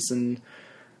praise, and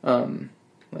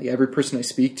like every person I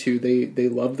speak to, they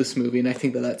love this movie, and I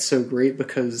think that that's so great,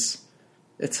 because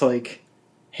it's like,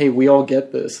 hey, we all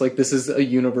get this. Like, this is a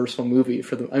universal movie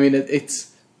for them. I mean,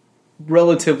 it's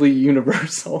relatively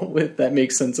universal, if that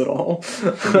makes sense at all.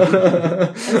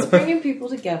 It's bringing people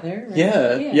together. Right?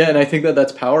 Yeah, and I think that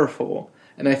that's powerful,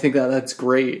 and I think that that's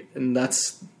great, and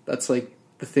that's like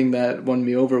the thing that won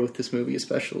me over with this movie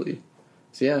especially.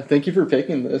 So yeah, thank you for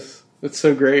picking this. It's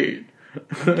so great.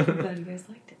 I'm glad you guys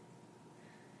liked it.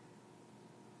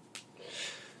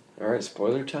 All right,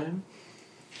 spoiler time.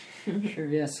 Sure,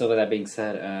 yeah. So with that being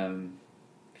said,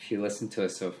 if you listen to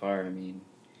us so far, I mean,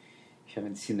 if you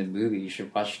haven't seen the movie, you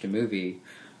should watch the movie.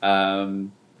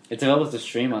 It's available to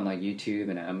stream on like YouTube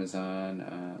and Amazon.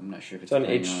 I'm not sure if It's on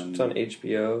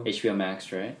HBO. HBO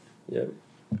Max, right? Yep.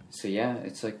 So yeah,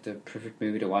 it's like the perfect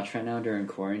movie to watch right now during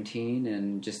quarantine,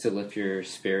 and just to lift your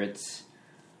spirits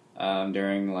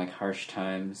during like harsh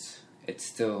times. It's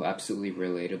still absolutely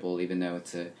relatable, even though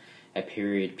it's a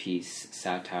period piece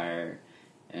satire,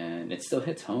 and it still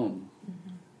hits home.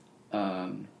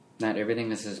 Mm-hmm. Not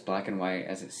everything is as black and white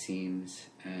as it seems,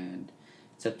 and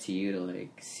it's up to you to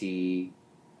like see,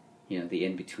 the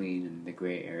in between and the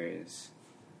gray areas.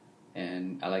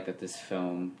 And I like that this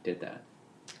film did that.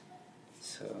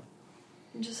 So,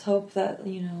 I just hope that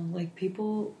like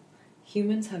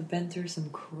humans have been through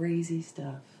some crazy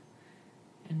stuff,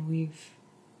 and we've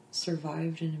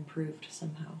survived and improved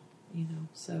somehow.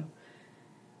 So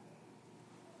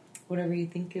whatever you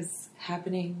think is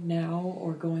happening now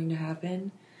or going to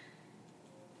happen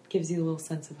gives you a little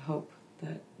sense of hope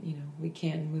that, we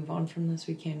can move on from this,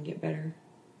 we can get better.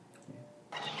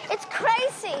 It's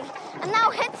crazy. And now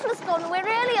Hitler's gone. We're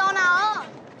really on our own.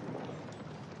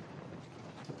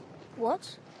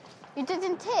 What? You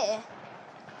didn't hear?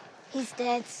 He's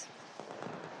dead.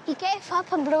 He gave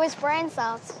up and blew his brains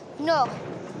out. No.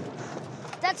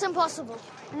 That's impossible.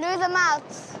 Blew them out.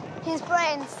 His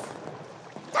brains.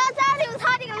 Turns out he was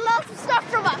hiding a lot of stuff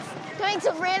from us. Doing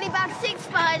some really bad things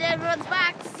behind everyone's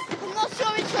backs. I'm not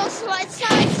sure he chose the right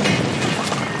side.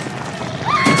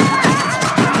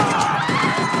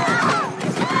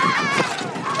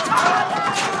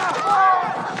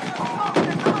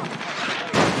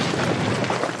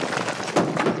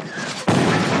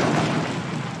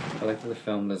 I like that the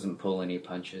film doesn't pull any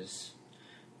punches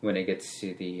when it gets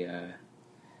to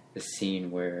the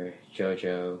scene where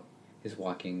Jojo is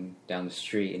walking down the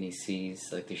street and he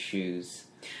sees like the shoes,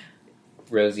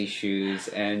 Rosie's shoes,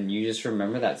 and you just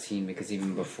remember that scene because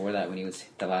even before that, when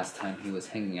the last time he was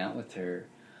hanging out with her,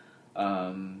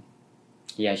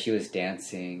 she was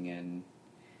dancing and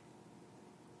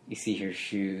you see her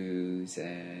shoes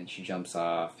and she jumps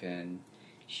off and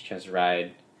she tries to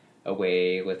ride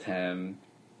away with him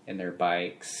and their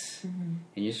bikes, and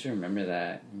you just remember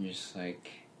that, and you're just like,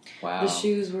 wow. The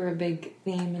shoes were a big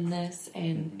theme in this,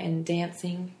 and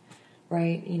dancing,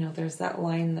 right? There's that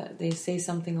line that they say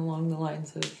something along the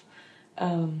lines of,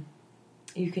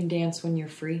 you can dance when you're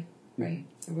free, right?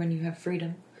 Or when you have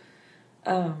freedom.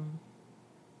 And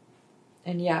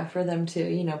yeah, for them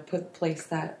to, place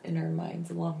that in our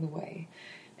minds along the way.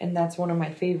 And that's one of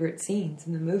my favorite scenes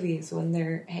in the movies when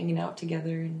they're hanging out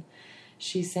together and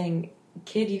she's saying,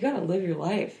 kid, you gotta live your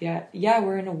life. Yeah,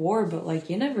 we're in a war, but like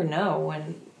you never know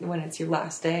when it's your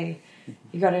last day.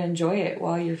 You gotta enjoy it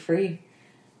while you're free.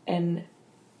 And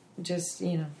just,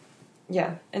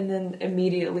 yeah. And then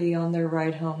immediately on their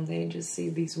ride home, they just see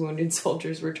these wounded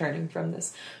soldiers returning from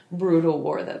this brutal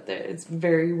war that it's a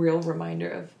very real reminder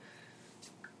of,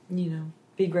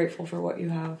 be grateful for what you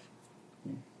have.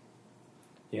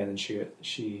 Yeah, and then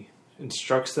she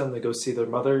instructs them to go see their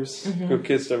mothers. Mm-hmm. Go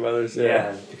kiss their mothers.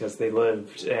 Yeah, because they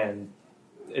lived, and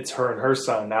it's her and her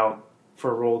son out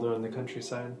for a roll in the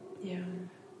countryside. Yeah.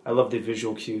 I love the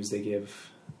visual cues they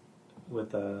give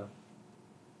with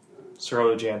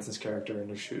Scarlett Johansson's character in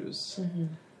her shoes. Mm-hmm.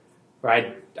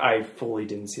 Where I fully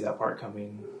didn't see that part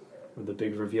coming, where the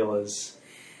big reveal is.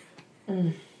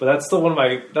 But that's still one of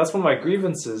my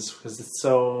grievances, because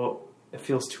it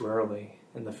feels too early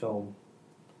in the film.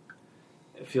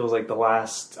 It feels like the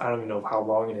last, I don't even know how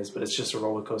long it is, but it's just a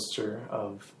roller coaster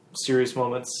of serious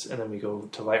moments, and then we go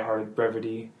to lighthearted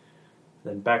brevity,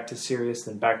 then back to serious,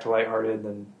 then back to lighthearted,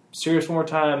 then serious one more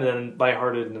time, and then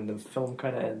lighthearted, and then the film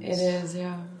kind of ends. It is,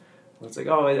 yeah. It's like,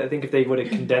 I think if they would have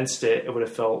condensed it, it would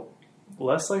have felt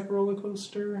less like a roller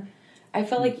coaster. I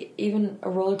felt like even a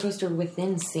roller coaster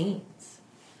within scenes.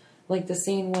 Like the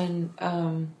scene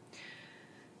when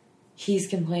he's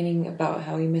complaining about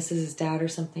how he misses his dad or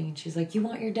something, and she's like, "You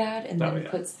want your dad?" And then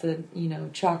puts the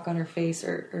chalk on her face,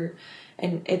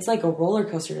 and it's like a roller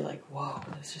coaster. You're like, "Whoa,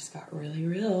 this just got really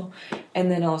real."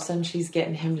 And then all of a sudden, she's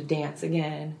getting him to dance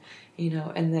again,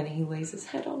 and then he lays his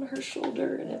head on her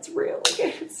shoulder, and it's real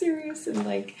again, it's serious, and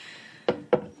like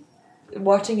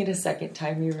watching it a second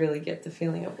time, you really get the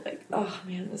feeling of like, oh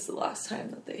man, this is the last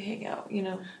time that they hang out,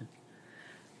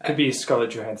 Could be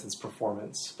Scarlett Johansson's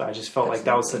performance, but I just felt like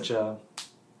that was such a...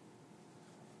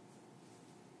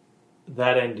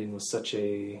 That ending was such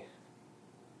a...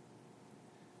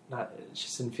 It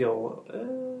just didn't feel...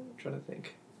 I'm trying to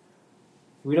think.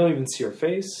 We don't even see her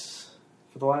face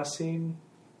for the last scene.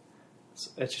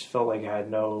 It just felt like it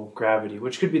had no gravity,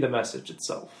 which could be the message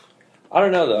itself. I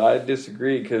don't know, though. I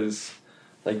disagree, because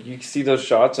like you see those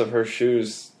shots of her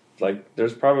shoes... Like,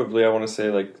 there's probably, I want to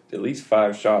say, like, at least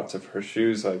 5 shots of her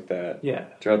shoes like that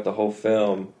throughout the whole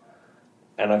film.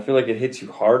 And I feel like it hits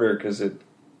you harder because it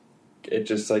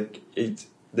just, like,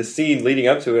 the scene leading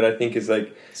up to it, I think, is,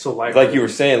 like, so lighthearted. Like you were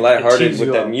saying, lighthearted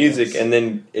with that music. Yes. And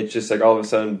then it's just, like, all of a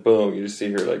sudden, boom, you just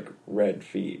see her, like, red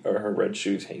feet or her red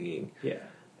shoes hanging. Yeah.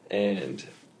 And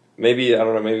maybe, I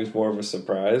don't know, maybe it's more of a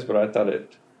surprise, but I thought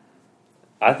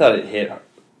it hit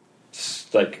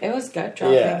like it was gut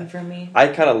dropping for me. I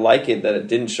kind of like it that it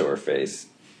didn't show her face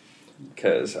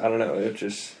because I don't know, it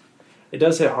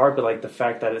does hit hard, but like the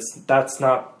fact that that's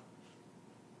not,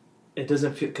 it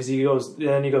doesn't feel, because he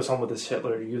goes home with his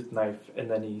Hitler Youth knife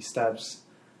and then he stabs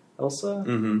Elsa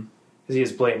because he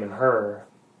is blaming her,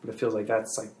 but it feels like that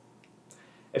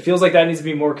needs to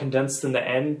be more condensed in the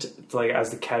end, like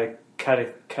as the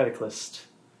catalyst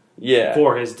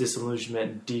for his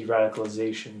disillusionment and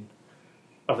de-radicalization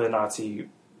of the Nazi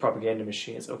propaganda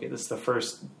machine. It's okay. This is the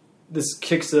first. This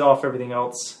kicks it off everything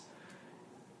else.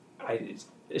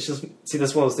 It's just this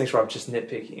is one of those things where I'm just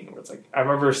nitpicking. Where it's like I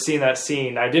remember seeing that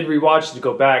scene. I did rewatch it to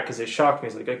go back because it shocked me.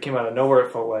 It's like it came out of nowhere.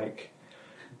 It felt like.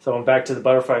 So I went back to the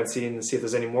butterfly scene and see if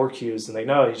there's any more cues. And like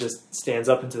no, he just stands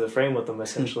up into the frame with them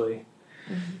essentially.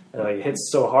 And like it hits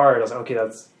so hard. I was like, okay,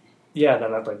 that's Then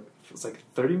I it's like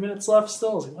 30 minutes left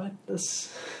still. I was like, what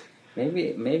this.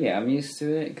 Maybe I'm used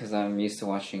to it because I'm used to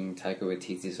watching Taika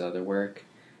Waititi's other work,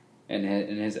 and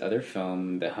in his other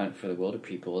film, The Hunt for the Wilder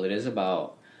People, it is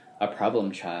about a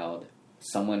problem child,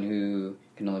 someone who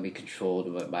can only be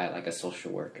controlled by like a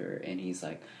social worker, and he's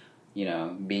like,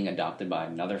 being adopted by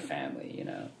another family,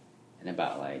 and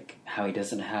about like how he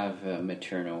doesn't have a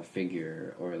maternal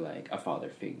figure or like a father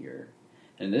figure.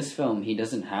 And in this film, he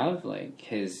doesn't have like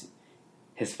his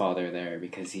father there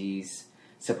because he's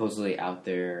supposedly out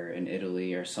there in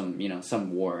Italy or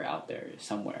some war out there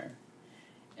somewhere.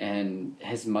 And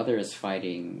his mother is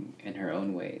fighting in her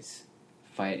own ways.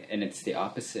 And it's the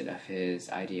opposite of his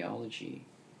ideology.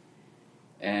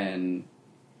 And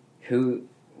who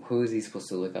is he supposed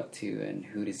to look up to and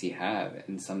who does he have?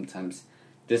 And sometimes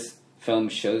this film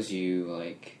shows you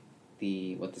like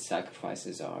what the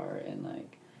sacrifices are and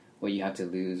like what you have to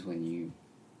lose when you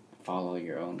follow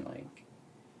your own like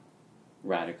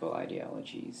radical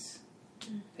ideologies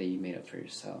that you made up for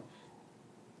yourself.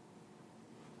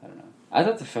 I don't know. I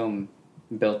thought the film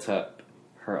built up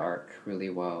her arc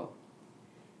really well.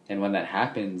 And when that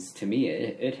happens, to me,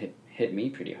 it hit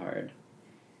me pretty hard.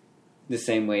 The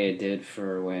same way it did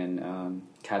for when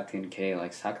Captain K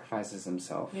like sacrifices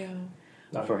himself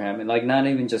for him. And like not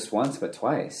even just once, but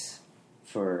twice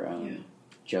for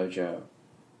Jojo.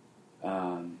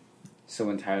 So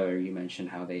when Tyler, you mentioned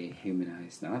how they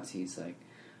humanized Nazis, like,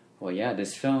 well, yeah,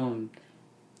 this film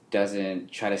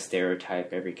doesn't try to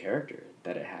stereotype every character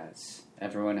that it has.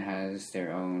 Everyone has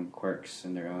their own quirks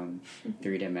and their own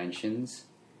 3 dimensions.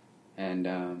 And,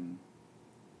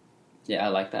 I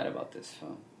like that about this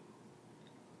film.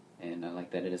 And I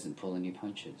like that it doesn't pull any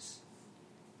punches.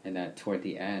 And that toward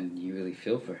the end, you really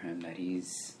feel for him that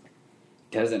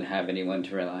doesn't have anyone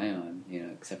to rely on,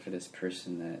 except for this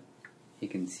person that he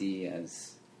can see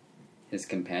as his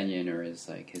companion or his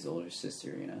older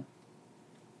sister,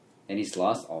 and he's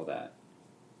lost all that.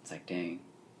 It's like, dang.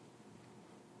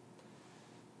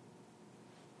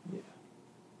 Yeah.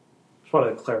 Just wanted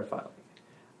to clarify.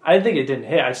 I think it didn't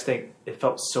hit. I just think it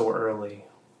felt so early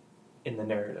in the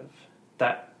narrative.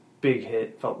 That big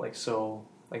hit felt like so,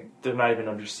 like they're not even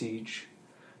under siege.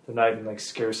 They're not even like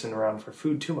scarcing around for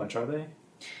food too much, are they?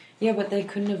 Yeah, but they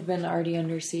couldn't have been already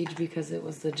under siege because it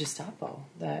was the Gestapo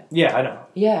that. Yeah, I know.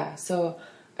 Yeah, so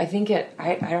I think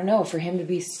I don't know, for him to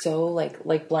be so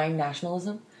like blind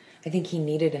nationalism, I think he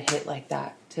needed a hit like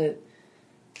that to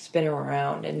spin him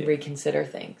around and reconsider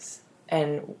things.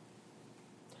 And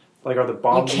like, are the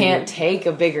bombs? You can't take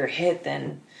a bigger hit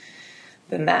than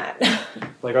that.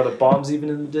 Like, are the bombs even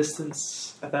in the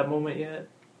distance at that moment yet?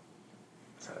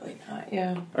 Probably not.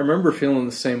 Yeah. I remember feeling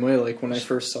the same way, like when I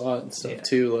first saw it and stuff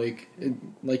too.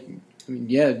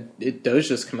 It does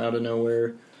just come out of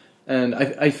nowhere, and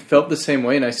I felt the same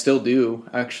way, and I still do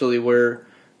actually. Where,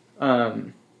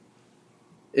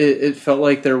 it felt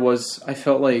like there was. I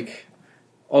felt like,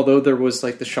 although there was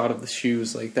like the shot of the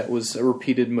shoes, like that was a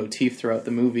repeated motif throughout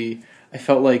the movie. I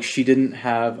felt like she didn't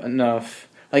have enough.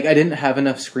 Like I didn't have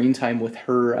enough screen time with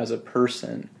her as a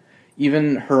person.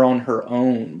 Even her on her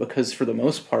own, because for the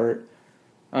most part,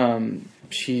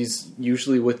 she's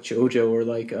usually with Jojo,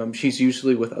 or she's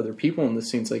usually with other people in the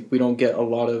scenes. Like, we don't get a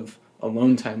lot of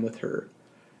alone time with her.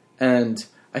 And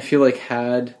I feel like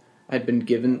had I'd been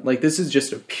given, like, this is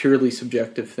just a purely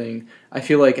subjective thing. I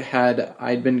feel like had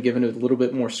I'd been given a little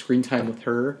bit more screen time with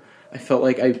her, I felt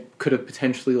like I could have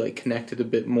potentially, like, connected a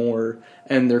bit more,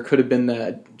 and there could have been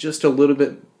that just a little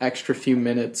bit extra few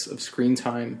minutes of screen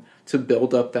time to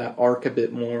build up that arc a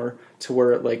bit more to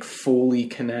where it like fully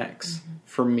connects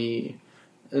for me.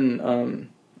 And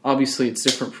obviously it's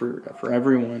different for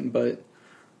everyone, but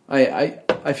I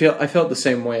felt the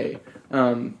same way.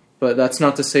 But that's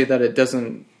not to say that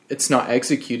it's not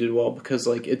executed well, because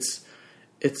like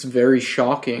it's very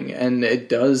shocking, and it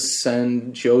does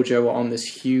send Jojo on this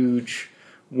huge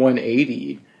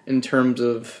 180 in terms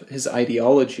of his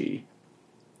ideology,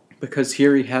 because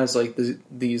here he has like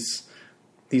these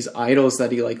idols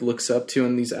that he like looks up to,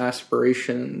 and these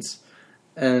aspirations,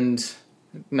 and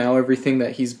now everything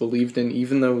that he's believed in,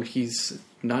 even though he's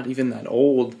not even that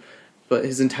old, but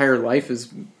his entire life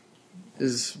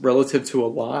is relative to a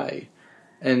lie,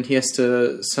 and he has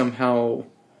to somehow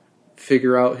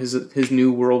figure out his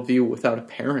new worldview without a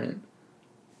parent,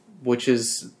 which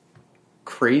is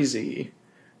crazy.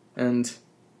 And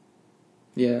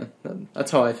yeah,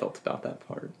 that's how I felt about that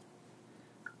part.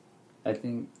 I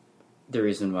think the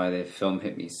reason why the film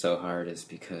hit me so hard is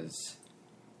because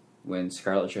when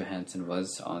Scarlett Johansson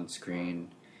was on screen,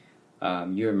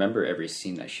 you remember every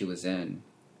scene that she was in.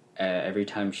 Every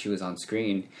time she was on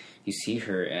screen, you see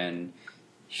her and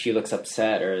she looks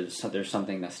upset, or there's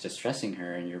something that's distressing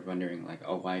her, and you're wondering, like,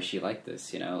 oh, why is she like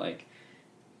this? Like,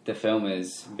 the film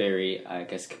is very, I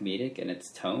guess, comedic in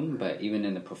its tone, but even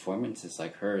in the performances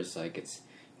like hers, like, it's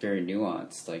very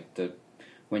nuanced. Like,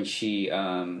 when she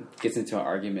gets into an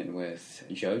argument with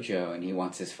Jojo and he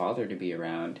wants his father to be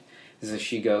around, so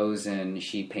she goes and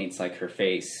she paints like her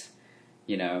face,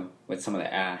 with some of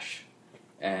the ash,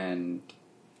 and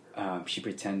she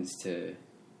pretends to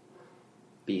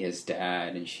be his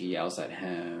dad, and she yells at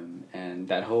him, and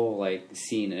that whole like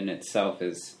scene in itself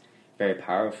is very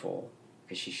powerful,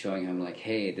 because she's showing him like,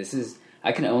 hey,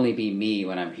 I can only be me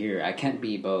when I'm here. I can't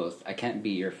be both. I can't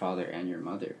be your father and your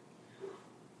mother.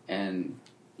 And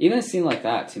even a scene like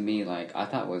that, to me, like, I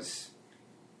thought was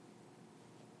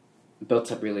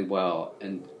built up really well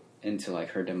and into like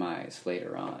her demise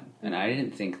later on. And I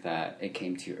didn't think that it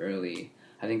came too early.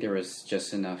 I think there was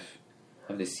just enough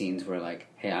of the scenes where like,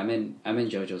 hey, I'm in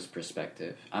Jojo's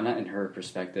perspective. I'm not in her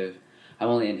perspective. I'm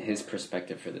only in his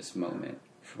perspective for this moment,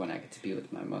 for when I get to be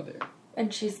with my mother.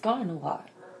 And she's gone a lot,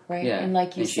 right? Yeah. And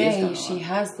like you And she is say, gone a she lot.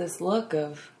 has this look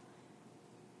of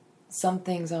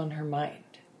something's on her mind,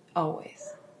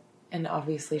 always. And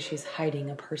obviously she's hiding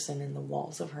a person in the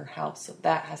walls of her house. So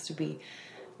that has to be,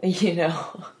 a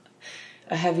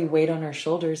heavy weight on our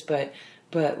shoulders. But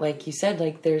like you said,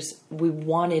 like we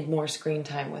wanted more screen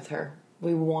time with her.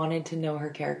 We wanted to know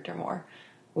her character more.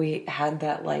 We had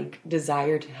that like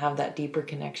desire to have that deeper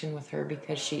connection with her,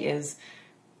 because she is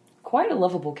quite a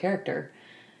lovable character.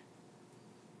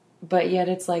 But yet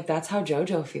it's like, that's how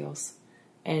Jojo feels.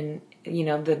 And,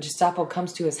 the Gestapo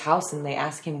comes to his house and they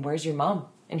ask him, where's your mom?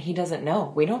 And he doesn't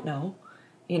know. We don't know.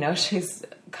 She's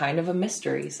kind of a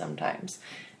mystery sometimes.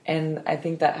 And I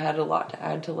think that had a lot to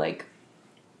add to like,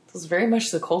 it was very much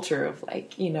the culture of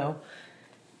like,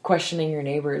 questioning your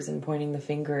neighbors and pointing the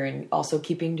finger, and also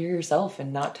keeping to yourself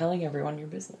and not telling everyone your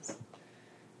business.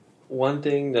 One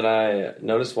thing that I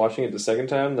noticed watching it the second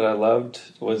time that I loved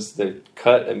was the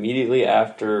cut immediately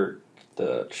after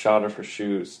the shot of her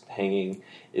shoes hanging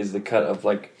is the cut of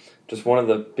like just one of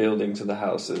the buildings of the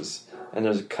houses, and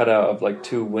there's a cutout of like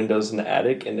two windows in the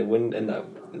attic, and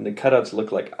the cutouts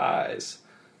look like eyes,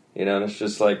 you know, and it's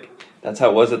just like that's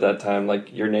how it was at that time.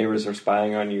 Like your neighbors are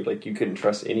spying on you, like you couldn't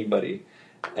trust anybody,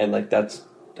 and like that's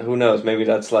who knows, maybe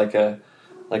that's like a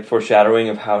foreshadowing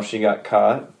of how she got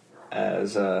caught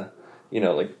as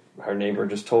like her neighbor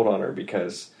just told on her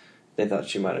because they thought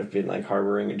she might have been like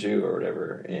harboring a Jew or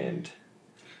whatever, and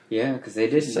yeah, because they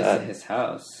did this at his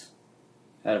house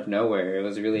out of nowhere. It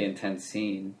was a really intense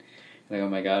scene. Like, oh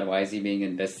my god, why is he being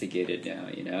investigated now?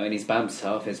 You know, and he's by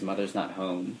himself. His mother's not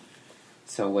home,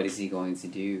 so what is he going to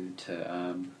do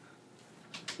to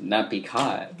not be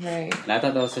caught? Right. And I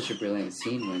thought that was such a brilliant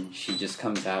scene when she just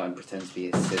comes out and pretends to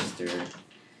be his sister,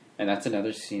 and that's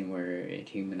another scene where it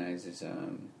humanizes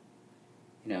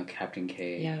Captain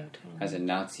K as a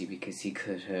Nazi, because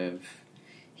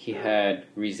he had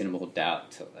reasonable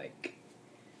doubt to like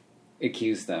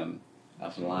accuse them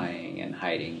of lying and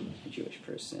hiding a Jewish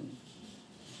person.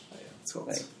 So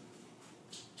Like,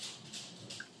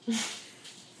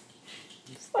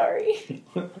 Sorry.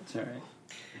 it's all right.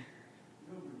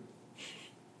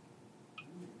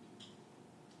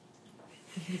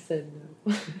 He said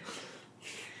no.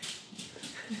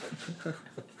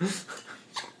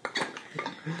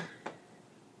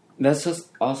 That's just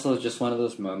also just one of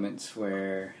those moments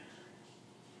where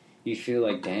you feel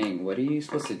like, dang, what are you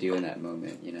supposed to do in that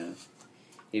moment, you know?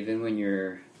 Even when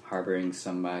you're harboring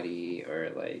somebody or,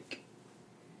 like,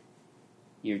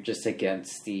 you're just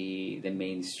against the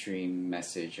mainstream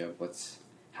message of what's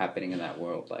happening in that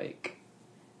world, like,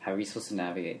 how are you supposed to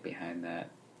navigate behind that?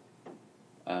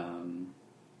 I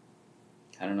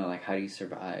don't know, like, how do you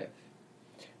survive?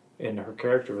 And her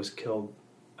character was killed,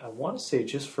 I want to say,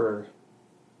 just for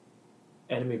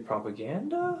enemy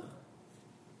propaganda?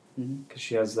 Because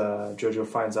she has, Jojo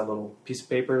finds that little piece of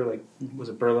paper, like, was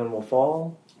it Berlin Will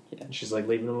Fall? Yeah. And she's, like,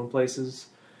 leaving them in places.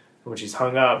 And when she's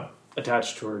hung up,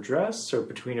 attached to her dress or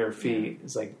between her feet,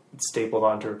 it's, like, stapled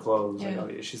onto her clothes. Yeah.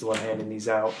 Like, she's the one handing these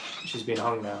out. She's being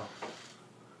hung now.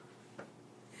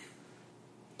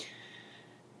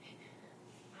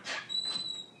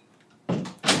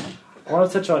 I want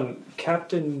to touch on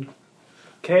Captain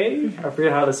K. I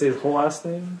forget how to say his whole last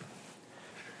name.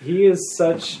 He is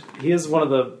one of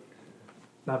the,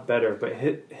 not better, but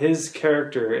his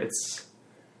character, it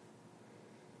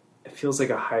feels like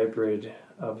a hybrid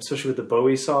of, especially with the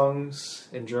Bowie songs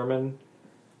in German,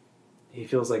 he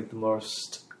feels like the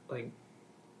most, like,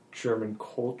 German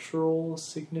cultural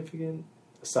significant,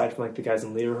 aside from, like, the guys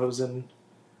in Lederhosen.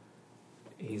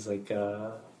 He's like,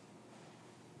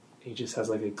 he just has,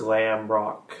 like, a glam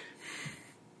rock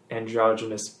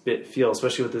androgynous bit feel,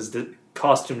 especially with his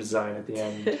costume design at the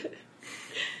end.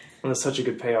 And it's such a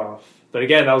good payoff. But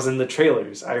again, that was in the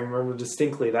trailers. I remember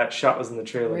distinctly that shot was in the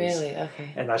trailers. Really?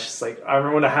 Okay. And that's just like, I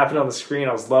remember when it happened on the screen,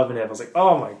 I was loving it. I was like,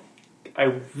 oh my,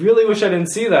 I really wish I didn't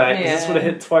see that, because this would have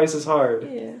hit twice as hard.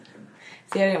 Yeah.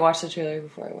 See, I didn't watch the trailer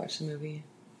before I watched the movie.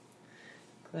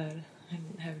 Glad I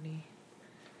didn't have any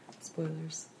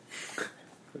spoilers.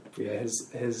 Yeah,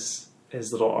 his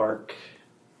little arc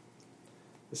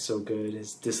is so good.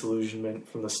 His disillusionment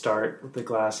from the start with the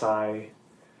glass eye.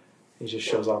 He just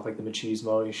shows off like the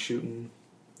machismo he's shooting.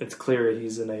 It's clear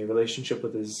he's in a relationship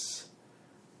with his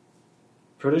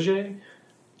protege.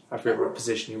 I forget what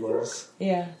position he was.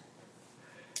 Yeah.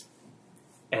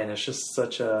 And it's just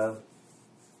such a...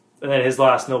 And then his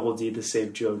last noble deed to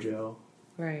save Jojo.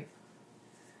 Right.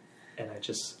 And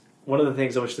one of the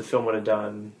things I wish the film would have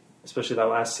done, especially that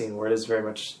last scene where it is very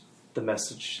much the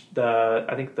message,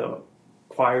 I think the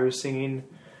choir is singing,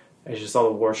 and it's just all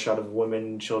the war shot of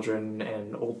women, children,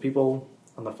 and old people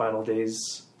on the final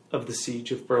days of the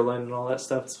siege of Berlin and all that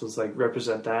stuff. This was like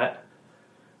represent that,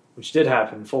 which did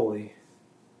happen fully.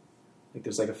 Like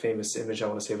there's like a famous image I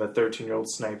want to say of a 13-year-old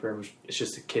sniper, which it's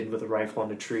just a kid with a rifle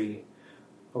on a tree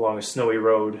along a snowy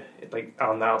road, like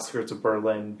on the outskirts of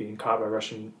Berlin, being caught by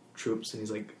Russian troops, and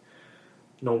he's like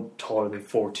no taller than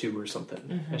 4'2" or something.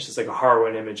 Mm-hmm. It's just like a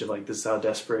harrowing image of like, this is how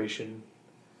desperate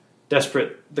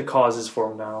the cause is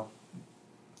for him now.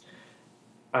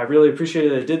 I really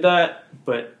appreciated they did that,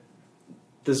 but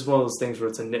this is one of those things where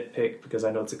it's a nitpick, because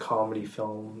I know it's a comedy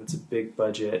film, it's a big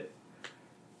budget,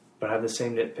 but I have the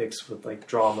same nitpicks with like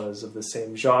dramas of the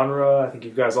same genre. I think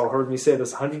you guys all heard me say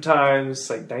this 100 times,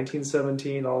 like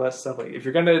 1917, all that stuff. Like if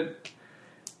you're gonna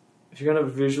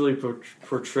visually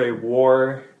portray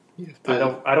war, I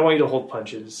don't want you to hold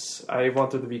punches. I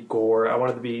want there to be gore. I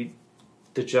want it to be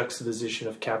the juxtaposition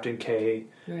of Captain K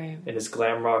Right. and his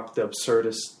glam rock, the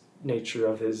absurdist nature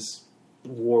of his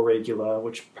war regula,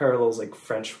 which parallels like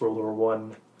French World War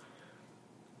One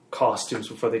costumes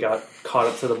before they got caught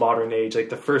up to the modern age. Like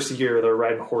the first year, they're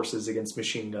riding horses against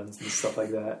machine guns and stuff like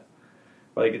that.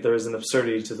 Like there is an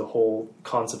absurdity to the whole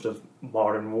concept of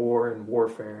modern war and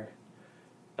warfare,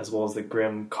 as well as the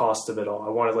grim cost of it all. I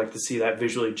wanted like to see that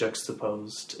visually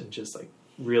juxtaposed and just like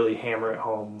really hammer it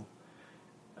home.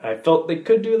 I felt they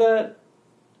could do that,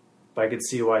 but I could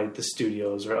see why the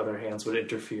studios or other hands would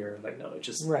interfere. Like, no,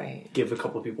 just Right. give a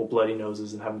couple of people bloody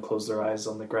noses and have them close their eyes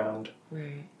on the ground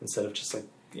Right. instead of just like,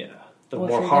 yeah, the Well,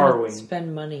 if more you're gonna harrowing.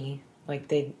 spend money like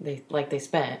they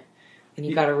spent, then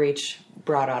you got to reach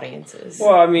broad audiences.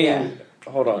 Well, I mean, Yeah.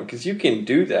 hold on, because you can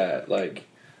do that. Like,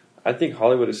 I think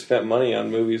Hollywood has spent money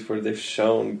on movies where they've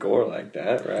shown gore like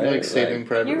that, right? Like Saving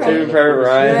Private You're Ryan. right. Saving Private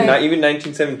Ryan, Right. not even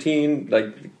 1917.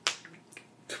 Like,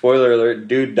 spoiler alert,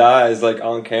 dude dies like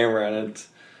on camera, and it's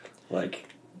like,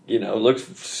 you know, looks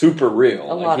super real.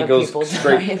 A like lot he of goes people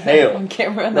straight die pale on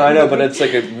camera. in No, that I know, but movie. it's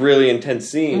like a really intense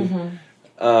scene.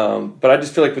 But I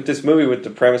just feel like with this movie, with the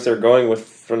premise they're going with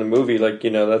from the movie, like, you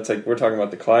know, that's like, we're talking about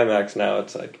the climax now.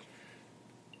 It's like,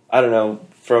 I don't know,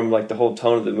 from like the whole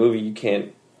tone of the movie, you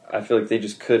can't, I feel like they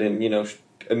just couldn't, you know,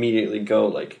 immediately go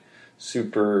like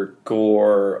super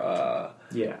gore,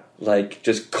 Yeah. like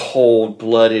just cold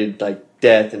blooded, like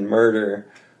death and murder.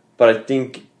 But I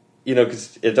think, you know,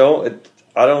 because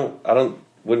I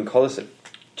wouldn't call this a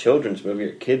children's movie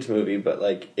or kids movie, but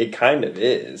like it kind of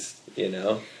is, you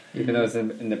know. Even though it's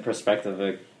in the perspective of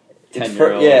a It's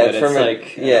 10-year-old, yeah, but it's from it's a-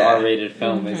 like yeah. an R-rated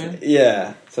film, isn't it?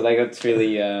 Yeah, So like it's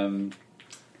really,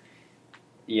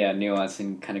 nuanced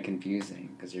and kind of confusing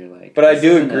because you're like. but I this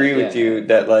do isn't agree with you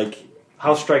that like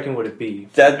How striking would it be?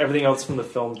 That- Everything else from the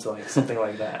film to like something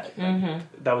like that.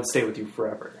 That would stay with you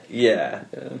forever. yeah,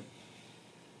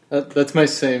 That's my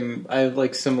same. I have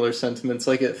like similar sentiments.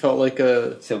 Like it felt like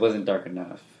a. So it wasn't dark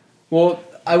enough. Well,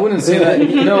 I wouldn't say that.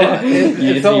 No, You need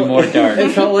to be felt more dark.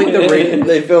 It felt like the rate.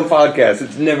 they film podcasts.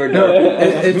 It's never No, dark.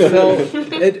 it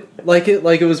felt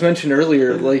like it was mentioned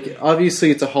earlier. Like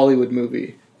obviously, it's a Hollywood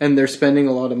movie, and they're spending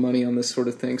a lot of money on this sort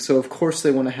of thing. So of course,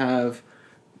 they want to have,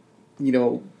 you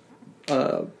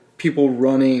know, people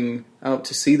running out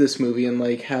to see this movie and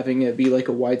like having it be like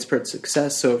a widespread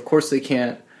success. So of course, they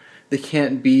can't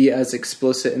be as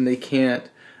explicit, and they can't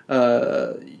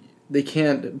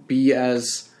be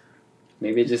as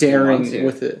Maybe it just didn't want daring to.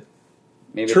 with it.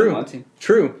 Maybe it True. didn't want to.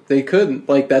 True, they could.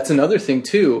 Like that's another thing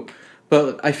too.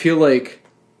 But I feel like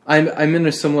I'm in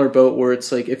a similar boat where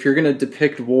it's like if you're going to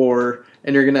depict war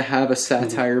and you're going to have a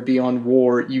satire be on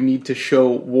war, you need to show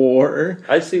war.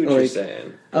 I see what you're Like,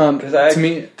 saying. To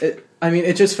me,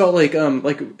 it just felt like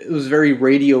it was very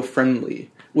radio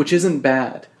friendly, which isn't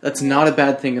bad. That's not a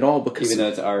bad thing at all because Even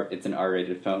though it's an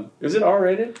R-rated film. Is it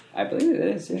R-rated? I believe it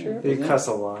is. Yeah. They Isn't it? cuss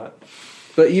a lot.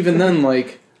 but even then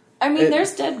like I mean, it-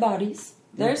 there's dead bodies.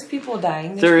 There's people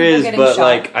dying. There's There people is, getting but shot.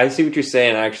 like I see what you're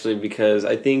saying actually, because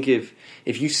I think if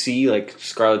you see like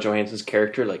Scarlett Johansson's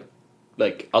character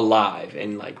like alive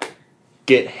and like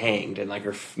get hanged and like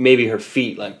maybe her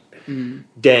feet like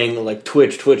dang like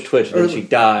twitch and then Or- she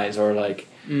dies, or like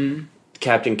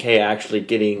Captain K actually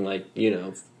getting like, you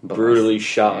know, brutally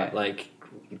shot Yeah. like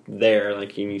there,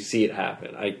 like you see it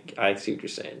happen. I see what you're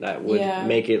saying. That would Yeah.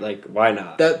 make it like, why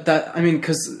not? that I mean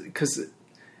because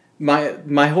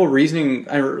my whole reasoning,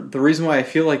 the reason why I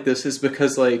feel like this is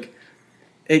because like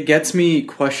it gets me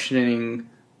questioning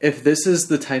if this is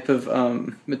the type of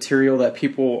material that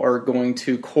people are going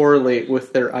to correlate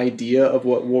with their idea of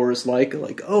what war is like.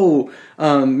 Like, oh,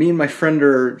 me and my friend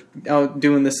are out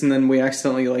doing this, and then we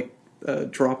accidentally like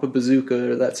drop a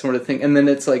bazooka or that sort of thing, and then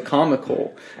it's like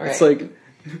comical. It's Right. like,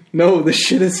 no, this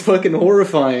shit is fucking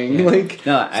horrifying. Like,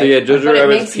 No, So yeah, Jojo But it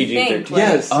Rabbit's makes you PG-13. think, like,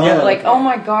 Yes, yeah. like, oh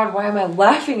my god, why am I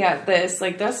laughing at this?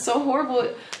 Like, that's so horrible.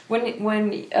 When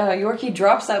Yorkie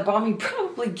drops that bomb, he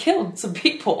probably killed some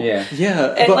people. yeah.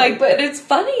 yeah, And but it's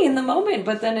funny in the moment.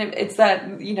 But then it's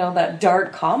that, you know, that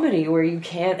dark comedy where you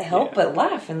can't help but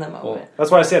laugh in the moment. That's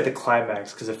why I say at the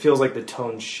climax, because it feels like the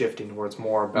tone's shifting where it's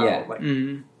more about Yeah. like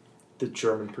Mhm. the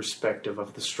German perspective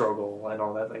of the struggle and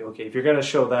all that. Like, okay, if you're going to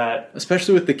show that,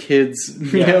 especially with the kids,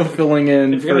 you Yeah. know, filling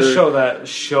in. if you're going to show that,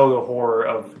 show the horror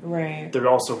of Right. they're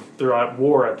at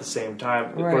war at the same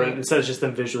time. Where Right. instead of just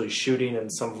them visually shooting,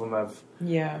 and some of them have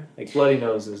Yeah. like bloody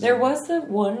noses. There and- was the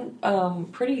one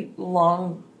pretty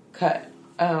long cut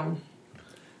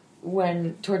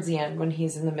when towards the end when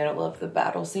he's in the middle of the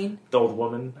battle scene. the old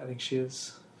woman, I think she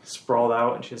is sprawled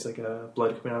out, and she has like a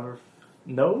blood coming out of her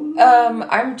nose.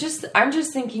 I'm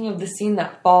just thinking of the scene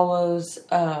that follows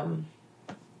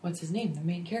what's his name, the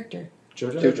main character,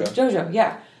 Jojo,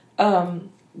 yeah.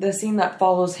 The scene that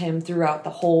follows him throughout the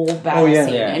whole battle yeah.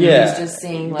 scene, Yeah. and he's just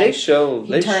seeing like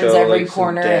he turns every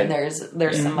corner, and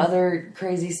there's some other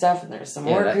crazy stuff, and there's some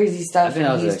more crazy stuff. I think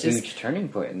that and was he's a just huge turning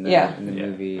point in the Yeah.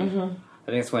 movie. I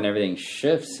think it's when everything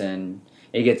shifts and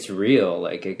it gets real.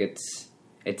 Like it's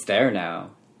there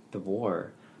now. The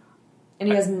war. and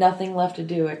he has nothing left to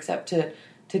do except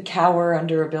to cower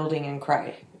under a building and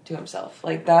cry to himself.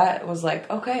 Like that was like,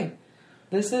 okay,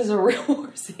 this is a real war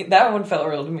scene. That one felt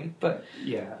real to me, but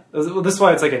Yeah, well, this is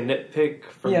why it's like a nitpick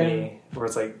for me, where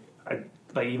it's like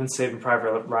like even Saving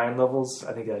Private Ryan levels.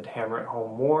 I think I'd hammer it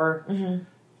home more.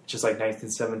 Just like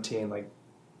 1917, like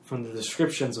from the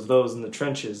descriptions of those in the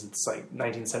trenches, it's like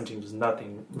 1917 was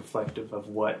nothing reflective of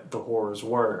what the horrors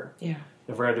were. yeah.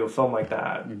 If we're gonna do a film like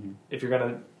that, if you're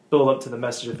gonna build up to the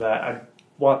message of that, I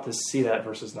want to see that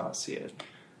versus not see it.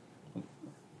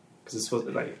 Because this was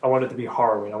like I want it to be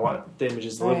harrowing. I want the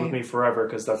images to live with me forever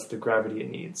because that's the gravity it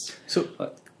needs. So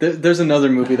there's another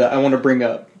movie that I want to bring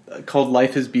up called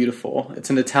Life is Beautiful. It's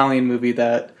an Italian movie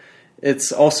that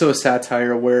it's also a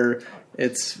satire where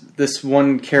it's this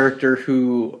one character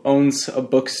who owns a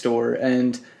bookstore,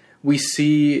 and we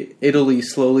see Italy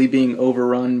slowly being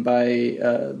overrun by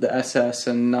the SS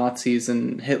and Nazis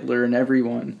and Hitler and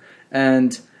everyone.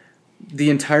 And the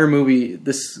entire movie,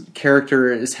 this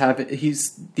character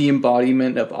he's the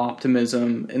embodiment of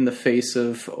optimism in the face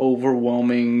of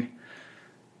overwhelming,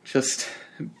 just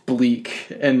bleak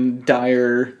and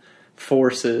dire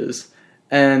forces.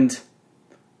 And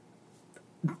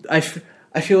I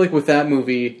feel like with that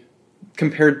movie,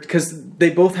 compared, because they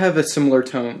both have a similar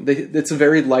tone. It's a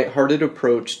very lighthearted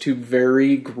approach to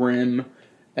very grim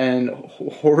and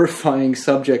horrifying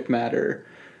subject matter.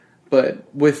 But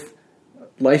with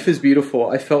Life is Beautiful,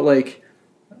 I felt like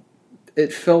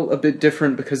it felt a bit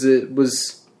different because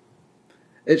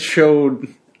it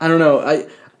showed, I don't know,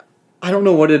 I don't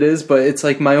know what it is, but it's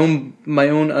like my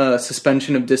own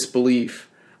suspension of disbelief.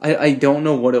 I don't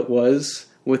know what it was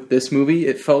with this movie.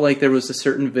 It felt like there was a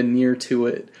certain veneer to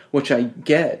it, which I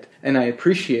get and I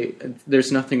appreciate.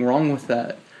 There's nothing wrong with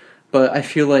that. But I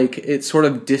feel like it sort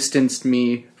of distanced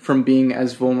me from being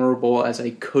as vulnerable as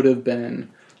I could have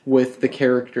been with the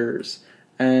characters.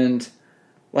 And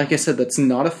like I said, that's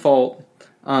not a fault.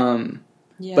 But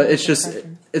it's just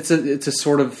it's a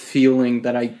sort of feeling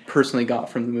that I personally got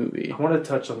from the movie. I want to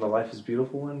touch on the Life is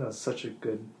Beautiful one. That's such a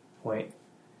good point.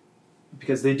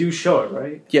 Because they do show it,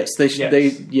 right? Yes, they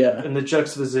And the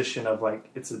juxtaposition of like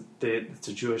it's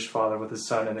a Jewish father with his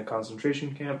son in a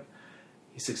concentration camp.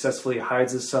 He successfully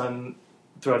hides his son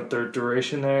throughout their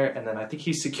duration there, and then I think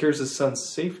he secures his son's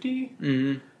safety.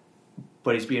 Mm-hmm.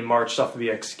 But he's being marched off to be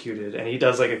executed, and he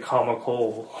does like a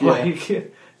comical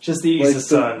like just to ease like his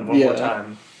son one more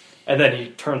time. And then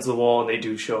he turns the wall, and they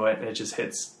do show it, and it just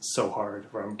hits so hard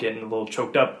where I'm getting a little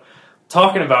choked up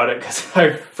talking about it because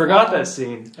I forgot that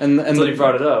scene until he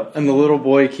brought it up. And the little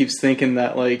boy keeps thinking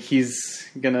that like he's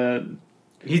gonna.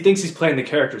 He thinks he's playing the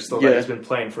character still that he's been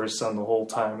playing for his son the whole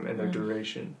time in their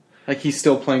duration. Like he's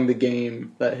still playing the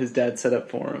game that his dad set up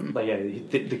for him. Like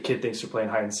the kid thinks they're playing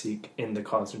hide and seek in the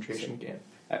concentration camp.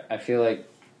 I feel like,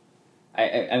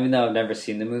 even though I've never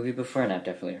seen the movie before and I've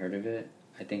definitely heard of it,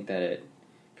 I think that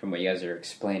from what you guys are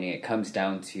explaining, it comes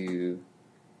down to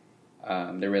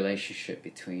the relationship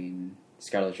between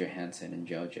Scarlett Johansson and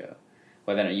JoJo.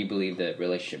 Whether or not you believe the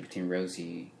relationship between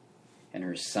Rosie and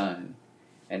her son.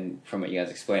 And from what you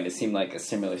guys explained, it seemed like a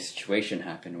similar situation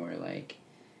happened where like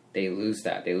they lose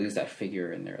that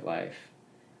figure in their life,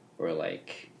 or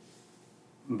like,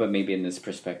 but maybe in this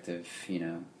perspective, you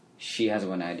know, she has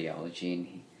one ideology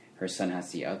and her son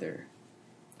has the other,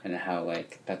 and how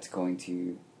like that's going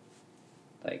to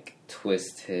like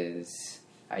twist his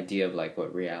idea of like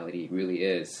what reality really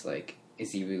is. Like,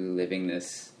 is he really living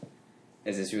this?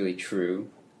 Is this really true?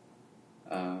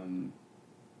 I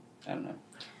don't know.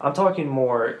 I'm talking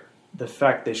more the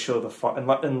fact they show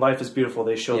in Life is Beautiful,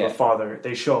 they show the father,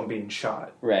 they show him being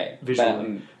shot. Right.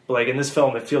 Visually. But like in this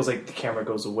film, it feels like the camera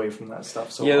goes away from that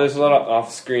stuff. So there's a lot of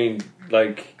off-screen,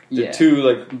 like, the two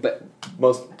of the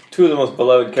most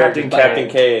beloved characters, Captain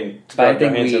K and Scarlett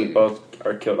Johansson, both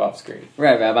are killed off-screen.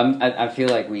 Right, but I feel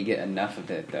like we get enough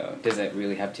of it, though. Does it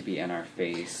really have to be in our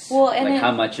face? Well, and like,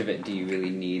 how much of it do you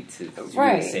really need to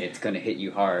really say it's going to hit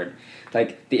you hard?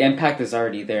 Like, the impact is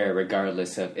already there,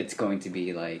 regardless of it's going to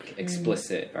be, like,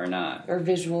 explicit or not. Or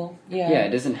visual, Yeah, it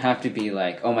doesn't have to be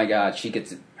like, oh my god,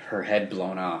 her head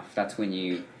blown off. That's when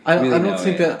you. I really don't know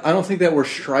think it. I don't think that we're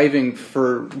striving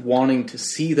for wanting to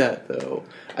see that, though.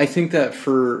 I think that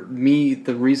for me,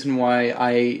 the reason why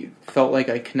I felt like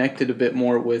I connected a bit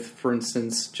more with, for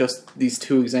instance, just these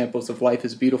two examples of Life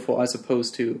is Beautiful as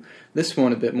opposed to this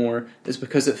one a bit more, is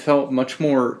because it felt much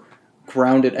more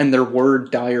grounded, and there were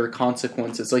dire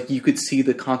consequences. Like, you could see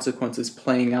the consequences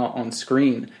playing out on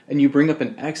screen. And you bring up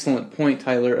an excellent point,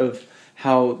 Tyler, of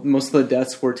how most of the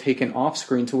deaths were taken off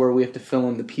screen to where we have to fill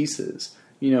in the pieces.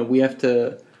 You know, we have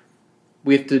to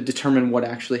determine what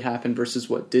actually happened versus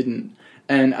what didn't.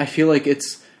 And I feel like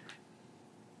it's,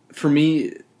 for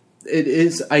me, it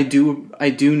is, I do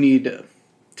need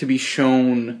to be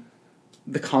shown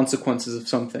the consequences of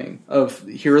something. Of,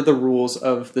 here are the rules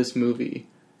of this movie.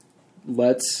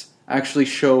 Let's actually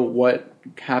show what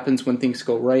happens when things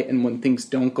go right and when things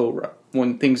don't go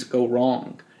when things go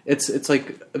wrong. It's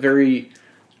like a very,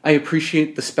 I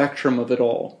appreciate the spectrum of it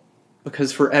all.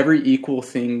 Because for every equal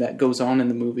thing that goes on in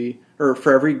the movie, or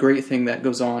for every great thing that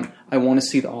goes on, I want to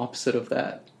see the opposite of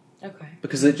that. Okay.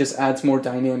 Because it just adds more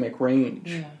dynamic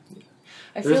range. Yeah.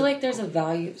 I feel like there's a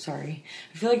value, I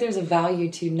feel like there's a value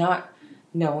to not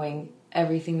knowing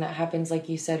everything that happens. Like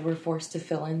you said, we're forced to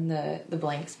fill in the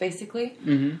blanks, basically.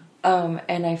 Mm-hmm.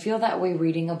 And I feel that way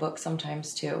reading a book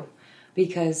sometimes, too.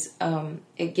 Because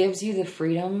it gives you the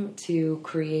freedom to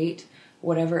create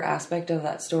whatever aspect of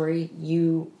that story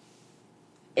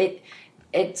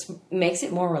it makes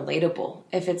it more relatable.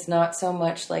 If it's not so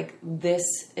much like this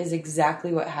is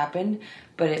exactly what happened,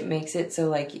 but it makes it so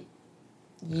like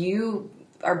you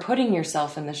are putting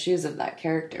yourself in the shoes of that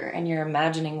character and you're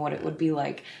imagining what it would be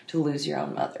like to lose your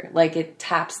own mother. Like, it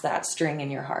taps that string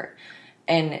in your heart.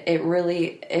 And it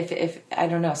really, if I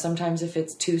don't know, sometimes if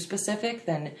it's too specific,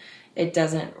 then it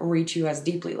doesn't reach you as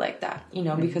deeply like that, you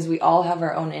know, because we all have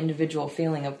our own individual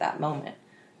feeling of that moment,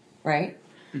 right?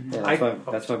 Yeah,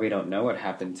 that's why we don't know what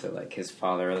happened to, like, his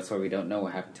father. That's why we don't know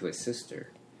what happened to his sister.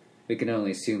 We can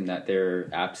only assume that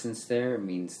their absence there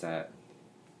means that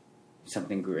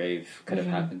something grave could have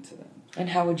happened to them. And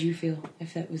how would you feel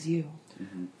if that was you?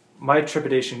 Mm-hmm. My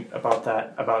trepidation about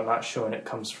that, about not showing it,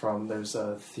 comes from, there's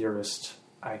a theorist,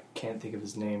 I can't think of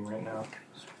his name right now,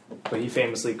 but he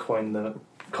famously coined the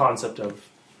concept of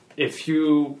if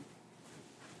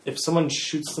someone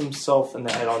shoots themselves in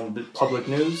the head on the public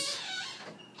news,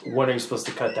 when are you supposed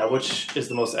to cut that? Which is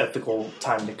the most ethical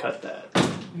time to cut that?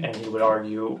 And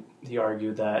he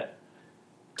argued that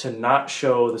to not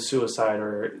show the suicide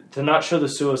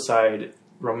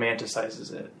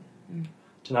romanticizes it.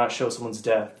 To not show someone's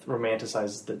death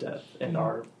romanticizes the death. And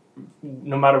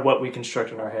no matter what we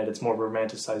construct in our head, it's more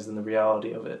romanticized than the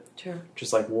reality of it. Sure.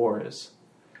 Just like war is.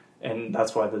 And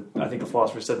that's why I think the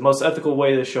philosopher said the most ethical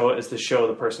way to show it is to show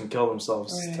the person kill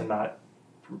themselves, to not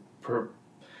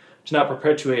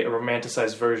perpetuate a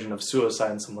romanticized version of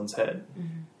suicide in someone's head.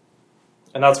 Mm-hmm.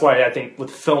 And that's why I think with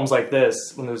films like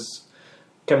this, when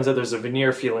Kevin said there's a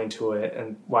veneer feeling to it,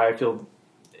 and why I feel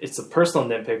it's a personal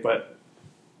nitpick, but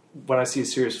when I see a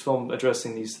serious film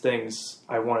addressing these things,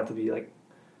 I want it to be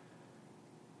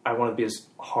as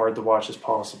hard to watch as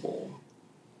possible.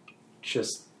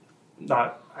 Just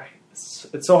not...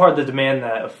 It's so hard to demand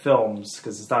that of films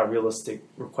because it's not a realistic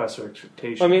request or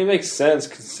expectation. I mean, it makes sense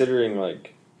considering,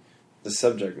 like, the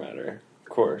subject matter, of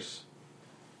course.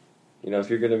 You know, if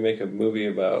you're going to make a movie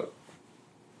about,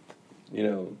 you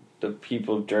know, the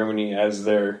people of Germany as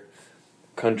their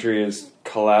country is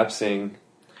collapsing.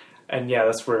 And yeah,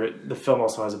 that's where the film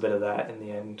also has a bit of that in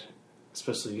the end,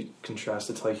 especially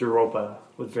contrasted to, like, Europa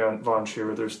with von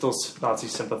Trier. There's still Nazi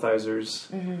sympathizers.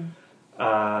 Mm-hmm.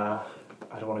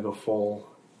 I don't want to go full.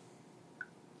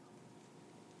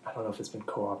 I don't know if it's been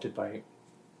co-opted by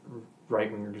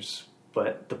right-wingers,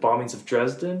 but the bombings of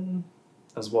Dresden,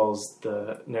 as well as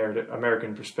the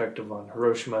American perspective on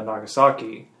Hiroshima and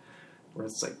Nagasaki, where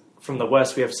it's like, from the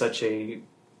West, we have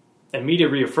and media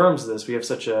reaffirms this, we have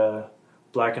such a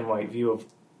black and white view of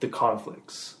the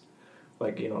conflicts.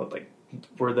 Like, you know, like,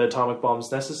 were the atomic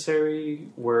bombs necessary?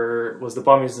 Was the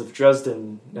bombings of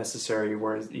Dresden necessary?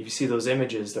 Where you see those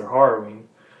images, they're harrowing,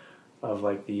 of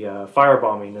like the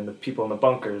firebombing and the people in the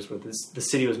bunkers, where the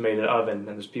city was made of oven and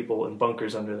there's people in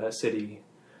bunkers under that city,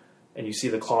 and you see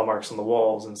the claw marks on the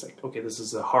walls, and it's like, okay, this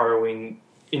is a harrowing,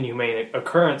 inhumane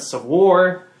occurrence of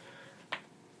war.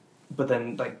 But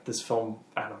then, like, this film,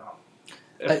 I don't know.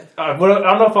 I don't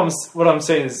know if what I'm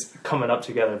saying is coming up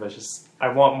together, but it's just I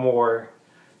want more.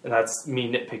 And that's me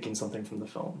nitpicking something from the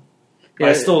film. Yeah,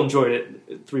 I still enjoyed it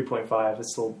at 3.5.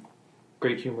 It's still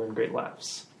great humor and great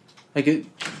laughs. Like,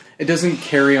 it doesn't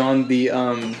carry on the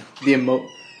I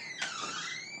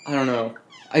don't know.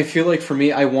 I feel like for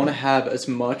me, I want to have as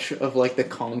much of like the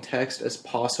context as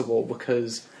possible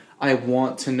because I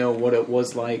want to know what it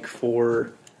was like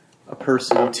for a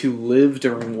person to live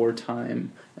during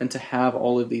wartime and to have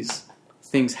all of these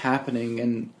things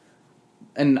happening.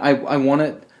 And I want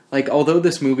it, like, although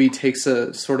this movie takes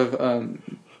a sort of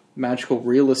magical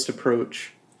realist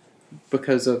approach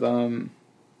because of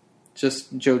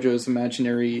just JoJo's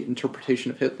imaginary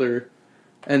interpretation of Hitler,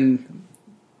 and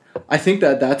I think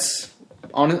that that's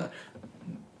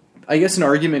I guess an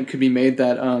argument could be made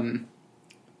that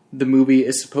the movie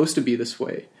is supposed to be this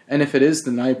way, and if it is,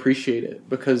 then I appreciate it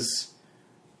because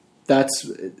that's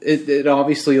it. It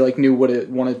obviously like knew what it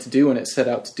wanted to do, and it set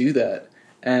out to do that.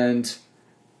 And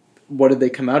what did they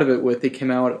come out of it with? They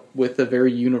came out with a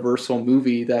very universal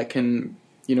movie that can,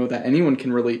 that anyone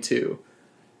can relate to.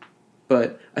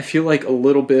 But I feel like a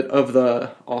little bit of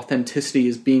the authenticity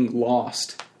is being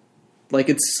lost. Like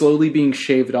it's slowly being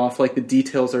shaved off, like the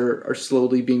details are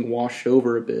slowly being washed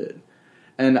over a bit.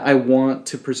 And I want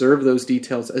to preserve those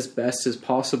details as best as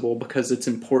possible because it's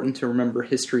important to remember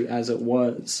history as it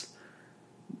was,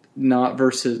 not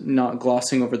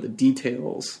glossing over the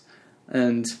details.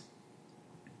 And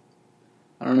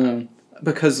I don't know,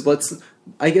 because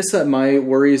I guess that my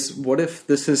worry is, what if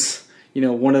this is,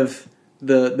 one of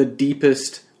the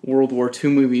deepest World War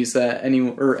II movies that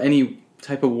any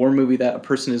type of war movie that a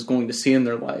person is going to see in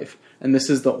their life, and this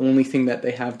is the only thing that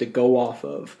they have to go off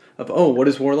of, oh, what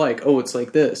is war like? Oh, it's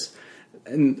like this.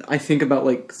 And I think about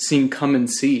like seeing Come and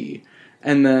See,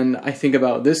 and then I think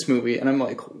about this movie, and I'm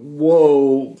like,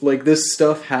 whoa, like this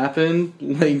stuff happened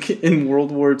like in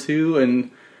World War II,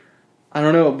 and I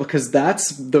don't know, because that's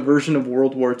the version of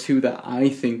World War II that I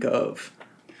think of.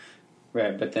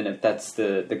 Right, but then if that's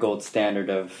the gold standard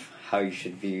of how you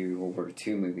should view World War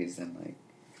II movies, then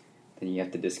you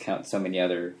have to discount so many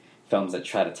other films that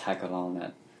try to tackle on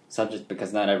that subject,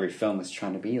 because not every film is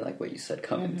trying to be like what you said,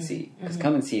 Come and See. Because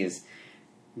Come and See is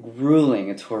grueling,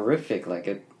 it's horrific,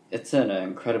 like it's an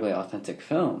incredibly authentic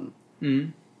film.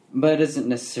 Mm-hmm. But it doesn't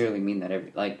necessarily mean that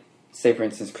say for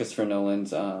instance Christopher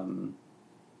Nolan's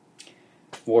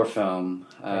war film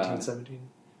 1917.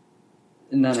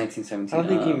 Not 1917. I don't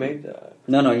think he made that.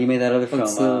 No, he made that other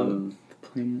What's film.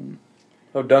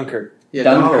 Dunkirk. Yeah,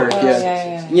 Dunkirk.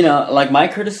 Yeah. Like my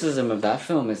criticism of that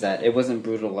film is that it wasn't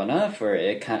brutal enough, or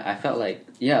I felt like,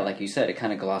 like you said, it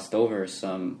kind of glossed over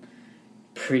some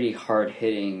pretty hard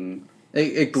hitting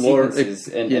sequences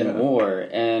in war.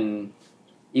 And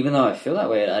even though I feel that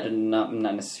way, I'm not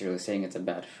necessarily saying it's a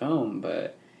bad film,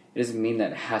 but it doesn't mean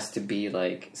that it has to be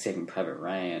like Saving Private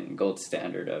Ryan, gold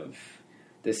standard of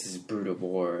this is brutal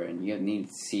war, and you need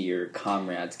to see your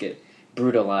comrades get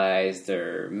brutalized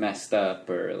or messed up,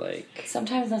 or like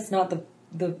sometimes that's not the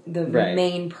right.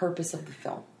 main purpose of the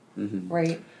film,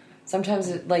 right? Sometimes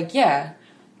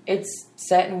it's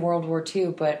set in World War II,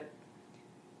 but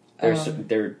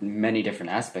there are many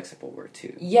different aspects of World War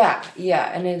II. Yeah,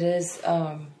 and it is.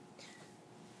 I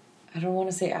don't want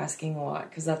to say asking a lot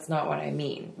because that's not what I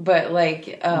mean, but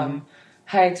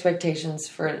high expectations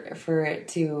for it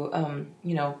to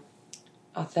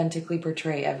authentically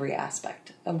portray every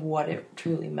aspect of what it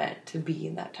truly meant to be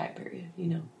in that time period.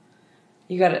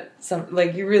 You gotta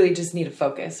you really just need to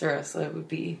focus, or else it would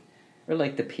be. Or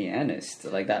like The Pianist,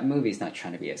 like that movie's not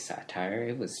trying to be a satire;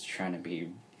 it was trying to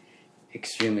be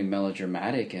extremely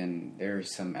melodramatic, and there are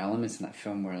some elements in that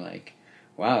film where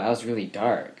wow, that was really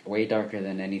dark, way darker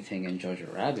than anything in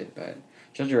Jojo Rabbit. But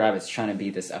Jojo Rabbit's trying to be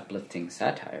this uplifting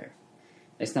satire.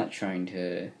 It's not trying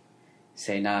to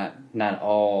say not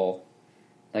all,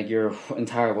 your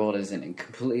entire world isn't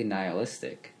completely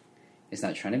nihilistic. It's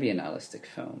not trying to be a nihilistic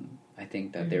film. I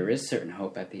think that there is certain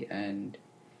hope at the end.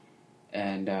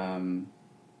 And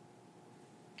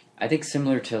I think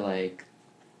similar to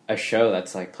a show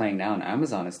that's playing now on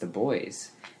Amazon is The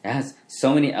Boys. It has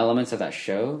so many elements of that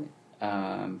show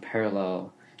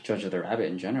parallel Jojo the Rabbit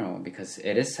in general, because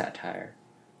it is satire.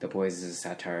 The Boys is a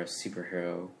satire of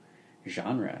superhero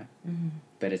genre,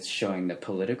 but it's showing the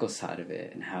political side of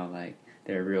it and how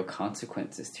there are real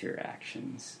consequences to your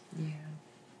actions. Yeah.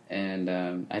 And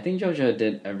I think JoJo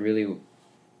did a really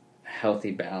healthy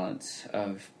balance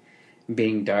of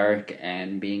being dark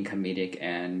and being comedic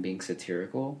and being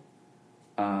satirical.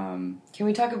 Can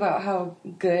we talk about how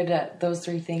good at those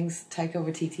three things Taika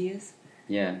Waititi is?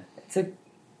 Yeah. It's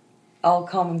all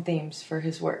common themes for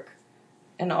his work.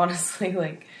 And honestly,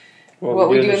 What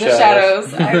We Do in the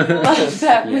Shadows. I love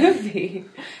that movie.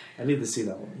 I need to see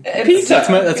that one.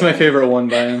 That's my favorite one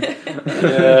by him.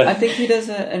 Yeah. I think he does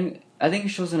I think it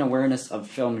shows an awareness of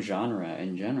film genre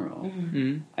in general.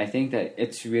 Mm-hmm. I think that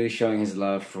it's really showing his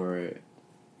love for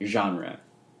genre.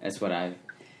 That's what I've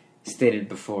stated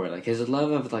before, like his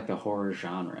love of like the horror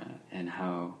genre and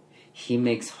how he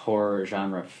makes horror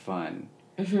genre fun.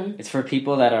 Mm-hmm. It's for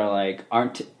people that are like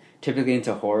aren't typically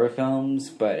into horror films,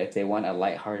 but if they want a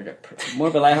more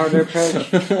of a lighthearted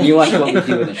approach, you watch What We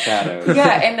Do in the Shadows.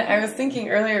 Yeah, and I was thinking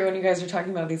earlier when you guys were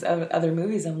talking about these other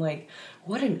movies, I'm like,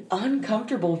 what an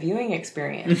uncomfortable viewing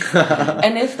experience.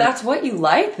 And if that's what you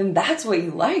like, then that's what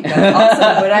you like. That's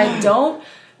awesome. But I don't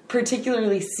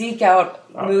particularly seek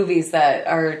out movies that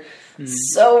are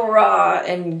so raw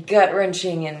and gut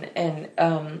wrenching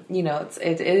and you know,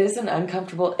 it is an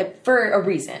uncomfortable for a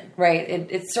reason, right?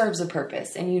 It serves a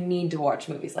purpose, and you need to watch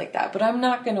movies like that. But I'm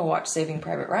not going to watch Saving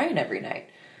Private Ryan every night.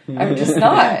 I'm just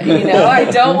not, you know.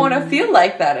 I don't want to feel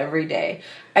like that every day.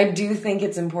 I do think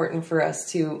it's important for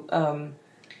us to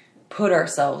put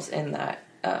ourselves in that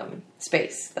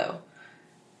space, though,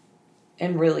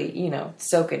 and really, you know,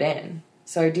 soak it in.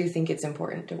 So I do think it's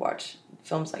important to watch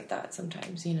films like that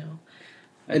sometimes, you know.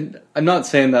 And I'm not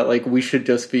saying that like we should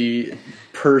just be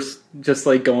just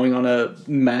like going on a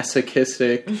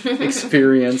masochistic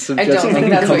experience of I just don't think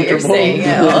that's what you're saying.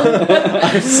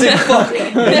 I'm sick fuck.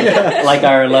 Yeah. Like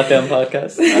our Left Down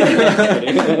podcast.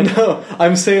 No,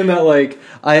 I'm saying that like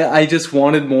I just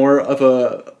wanted more of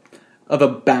a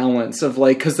balance of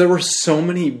like, because there were so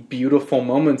many beautiful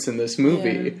moments in this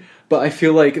movie, but I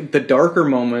feel like the darker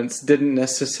moments didn't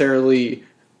necessarily.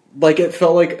 Like, it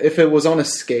felt like if it was on a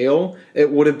scale, it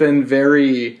would have been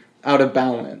very out of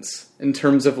balance in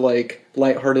terms of, like,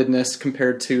 lightheartedness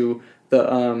compared to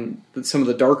the some of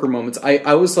the darker moments.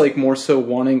 I was, like, more so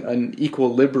wanting an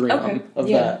equilibrium of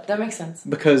that. That makes sense.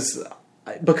 Because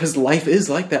life is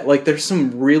like that. Like, there's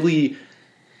some really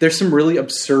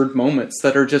absurd moments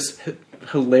that are just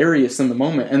hilarious in the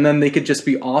moment, and then they could just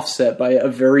be offset by a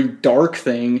very dark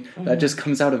thing that just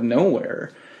comes out of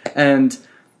nowhere. And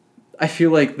I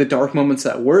feel like the dark moments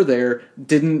that were there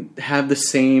didn't have the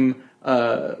same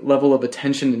level of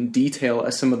attention and detail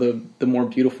as some of the more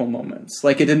beautiful moments.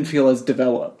 Like, it didn't feel as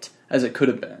developed as it could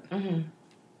have been. Mm-hmm.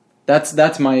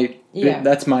 That's my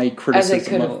criticism. As it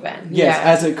could have been. Yes,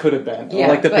 as it could have been. Yeah,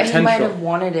 like the but potential. he might have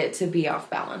wanted it to be off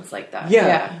balance like that.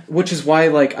 Yeah, which is why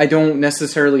like I don't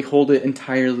necessarily hold it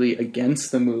entirely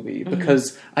against the movie,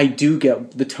 because I do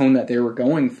get the tone that they were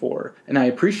going for, and I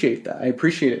appreciate that. I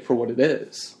appreciate it for what it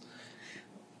is.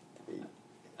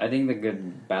 I think the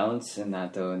good balance in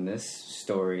that, though, in this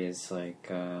story is, like,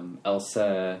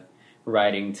 Elsa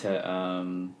writing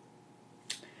to,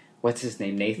 what's his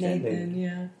name? Nathan,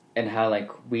 yeah. And how,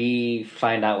 like, we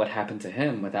find out what happened to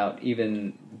him without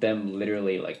even them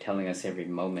literally, like, telling us every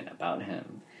moment about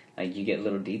him. Like, you get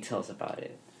little details about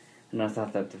it. And I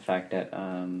thought that the fact that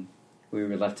we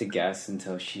were left to guess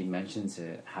until she mentions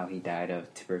it, how he died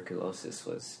of tuberculosis,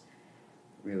 was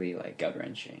really like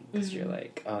gut-wrenching, because you're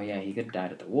like, oh yeah, he could have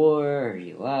died at the war, or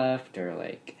he left, or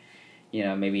like, you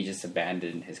know, maybe he just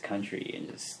abandoned his country and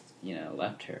just, you know,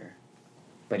 left her,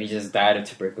 but he just died of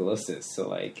tuberculosis. So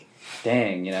like,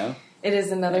 dang, you know, it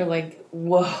is another like,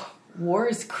 whoa, war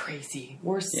is crazy.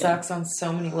 War sucks on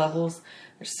so many levels.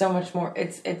 There's so much more.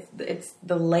 It's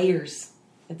the layers.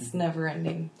 It's never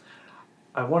ending.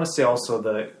 I want to say also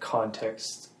the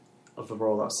context of the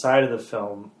world outside of the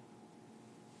film.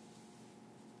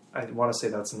 I want to say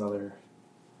that's another,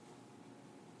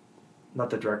 not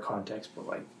the direct context, but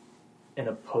like in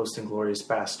a post-Inglourious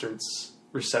Bastards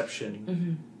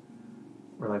reception,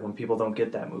 where like when people don't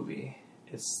get that movie,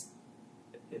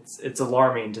 it's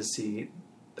alarming to see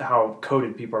how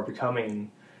coded people are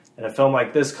becoming, and a film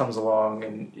like this comes along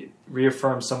and it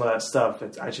reaffirms some of that stuff.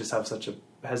 I just have such a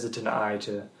hesitant eye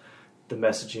to the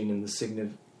messaging and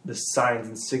the signs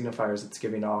and signifiers it's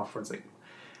giving off, where it's like,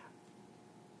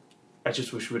 I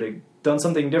just wish we would have done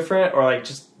something different, or like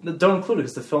just don't include it,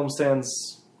 because the film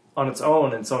stands on its own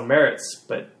and its own merits,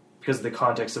 but because of the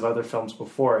context of other films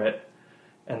before it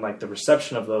and like the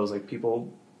reception of those, like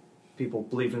people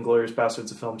believe Inglourious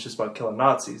Bastards, a film just about killing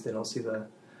Nazis. They don't see the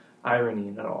irony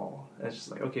in it all. And it's just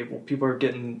like, okay, well, people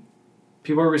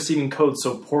are receiving code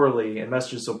so poorly and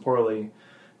messages so poorly,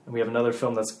 and we have another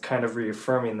film that's kind of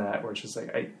reaffirming that, where it's just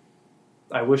like,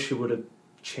 I wish he would have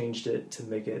changed it to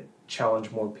make it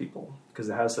challenge more people, because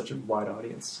it has such a wide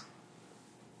audience.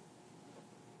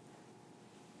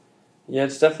 Yeah,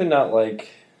 it's definitely not like,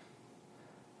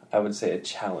 I would say, a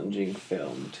challenging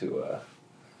film to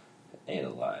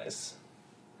analyze.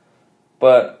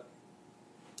 But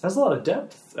It has a lot of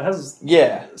depth. It has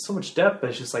so much depth,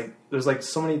 but it's just like, there's like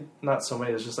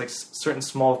there's just like certain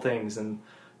small things, and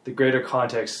the greater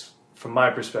context from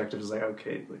my perspective is like,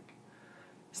 okay, like,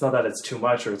 it's not that it's too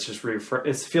much, or it's just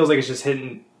it feels like it's just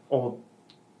hitting old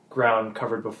ground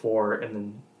covered before, and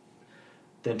then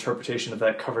the interpretation of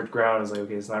that covered ground is like,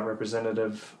 okay, it's not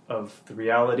representative of the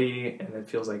reality, and it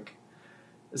feels like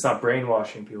it's not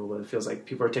brainwashing people, but it feels like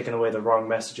people are taking away the wrong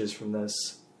messages from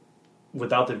this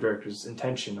without the director's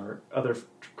intention or other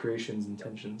creation's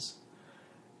intentions.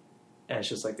 And it's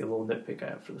just like a little nitpick I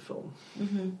have for the film.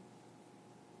 Mm-hmm.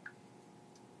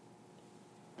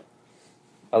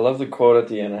 I love the quote at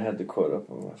the end. I had the quote up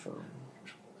on my phone.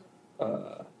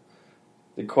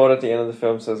 The quote at the end of the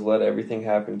film says, "Let everything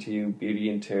happen to you, beauty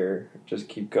and terror. Just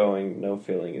keep going. No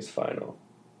feeling is final."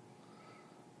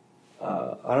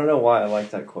 I don't know why I like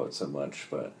that quote so much,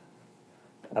 but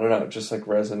I don't know. It just like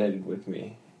resonated with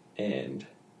me. And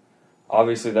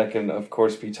obviously that can, of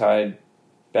course, be tied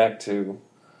back to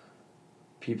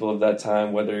people of that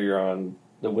time, whether you're on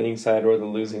the winning side or the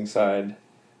losing side.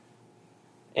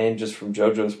 And just from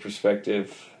JoJo's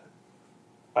perspective,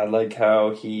 I like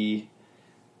how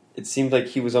it seemed like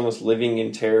he was almost living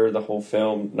in terror the whole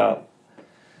film. Not,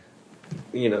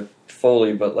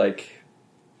 fully, but like,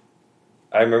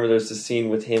 I remember there's this scene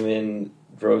with him and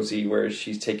Rosie where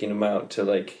she's taking him out to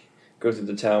like go through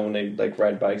the town when they like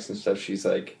ride bikes and stuff. He's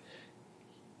like,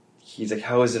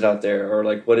 "How is it out there?" Or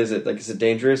like, "What is it? Like, is it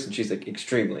dangerous?" And she's like,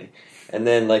 "Extremely." And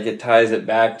then like it ties it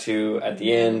back to at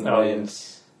the end when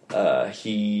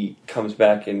he comes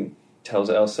back and tells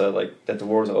Elsa like that the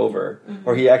war's over,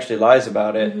 or he actually lies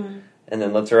about it and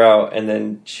then lets her out, and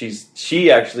then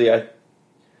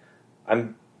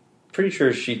I'm pretty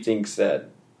sure she thinks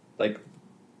that like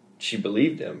she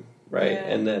believed him, right? Yeah,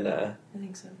 and then I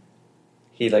think so.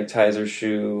 He like ties her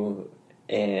shoe,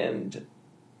 and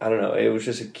I don't know, it was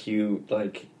just a cute,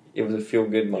 like, it was a feel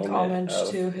good moment, homage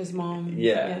to his mom.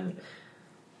 Yeah.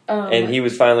 And he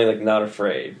was finally like not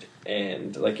afraid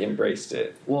and like embraced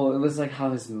it. Well, it was like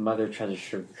how his mother tried to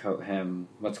sugarcoat him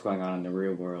what's going on in the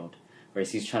real world,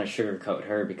 whereas he's trying to sugarcoat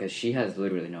her because she has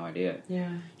literally no idea.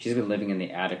 Yeah. She's been living in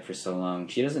the attic for so long.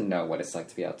 She doesn't know what it's like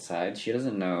to be outside. She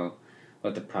doesn't know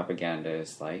what the propaganda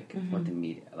is like, what the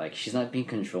media, like, she's not being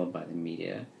controlled by the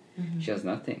media. She has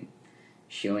nothing.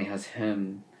 She only has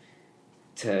him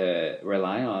to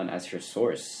rely on as her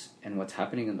source and what's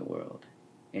happening in the world.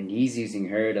 And he's using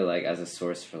her to, like, as a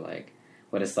source for, like,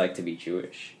 what it's like to be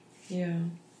Jewish. Yeah.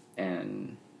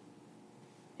 And,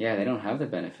 yeah, they don't have the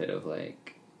benefit of,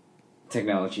 like,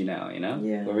 technology now, you know?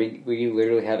 Yeah. Where we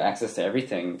literally have access to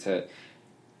everything to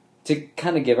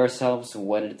kind of give ourselves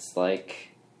what it's like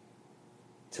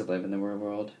to live in the real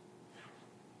world.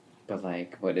 But,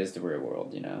 like, what is the real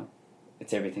world, you know?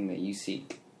 It's everything that you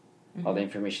seek. All the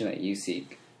information that you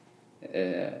seek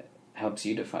helps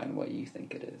you define what you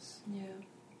think it is. Yeah.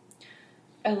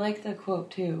 I like that quote,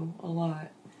 too, a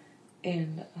lot.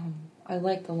 And I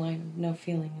like the line, "No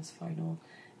feeling is final."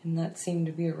 And that seemed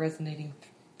to be a resonating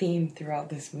theme throughout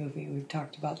this movie. We've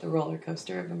talked about the roller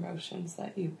coaster of emotions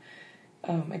that you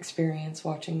experience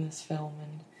watching this film,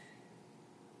 and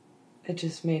it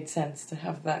just made sense to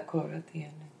have that quote at the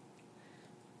end.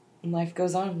 And life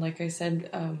goes on. Like I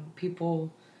said,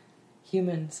 people,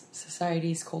 humans,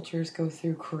 societies, cultures go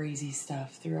through crazy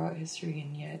stuff throughout history,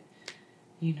 and yet,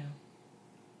 you know,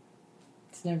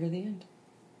 it's never the end.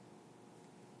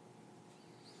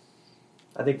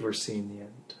 I think we're seeing the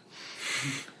end.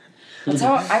 That's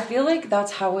how I feel like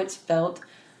that's how it's felt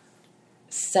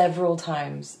several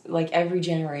times. Like every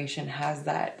generation has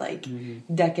that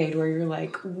decade where you're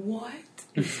like, what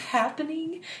is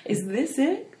happening? Is this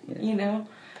it? Yeah. You know?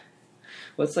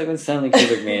 Well, it's like when Stanley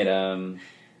Kubrick made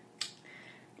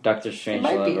Doctor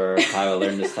Strangelove or How I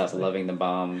Learned to Stop Loving the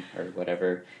Bomb or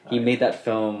whatever. He made that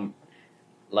film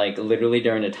like literally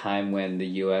during a time when the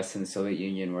U.S. and the Soviet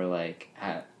Union were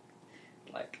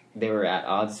they were at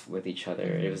odds with each other.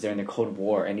 It was during the Cold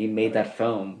War, and he made that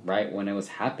film right when it was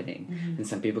happening. And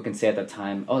some people can say at that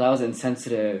time, "Oh, that was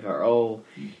insensitive," or "Oh,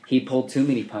 he pulled too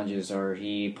many punches," or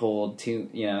 "He pulled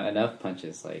enough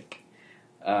punches." Like,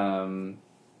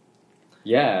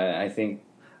 yeah, I think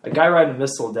A guy riding a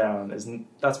missile down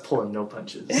that's pulling no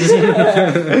punches.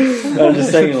 I'm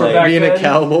just saying, like, back being then, a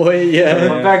cowboy,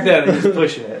 yeah. Back then, he was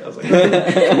pushing it. I was like,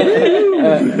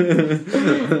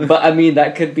 but I mean,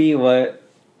 that could be what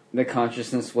the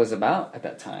consciousness was about at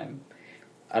that time.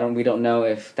 We don't know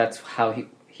if that's how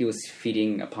he was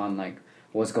feeding upon like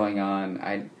what was going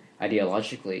on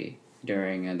ideologically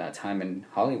during that time in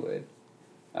Hollywood.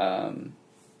 Yeah,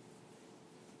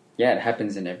 it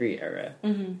happens in every era.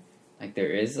 Like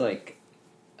there is like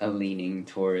a leaning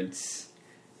towards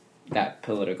that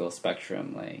political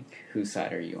spectrum. Like, whose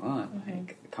side are you on?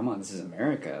 Like, come on, this is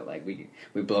America. Like we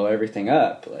blow everything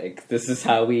up. Like this is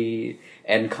how we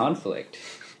end conflict.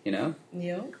 You know?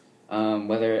 Yeah.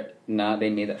 Whether or not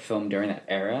they made that film during that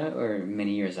era or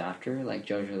many years after, like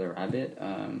Jojo the Rabbit,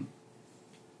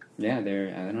 yeah, I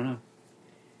don't know.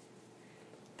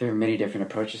 There are many different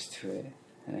approaches to it,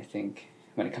 and I think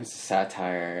when it comes to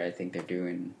satire, I think they're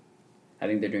doing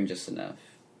just enough.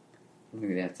 I don't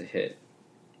think they have to hit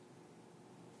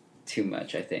too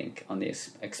much, I think, on the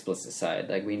explicit side.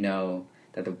 Like, we know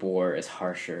that the war is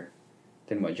harsher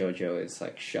than what JoJo is,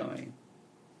 like, showing.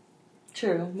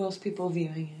 True. Most people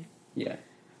viewing it. Yeah.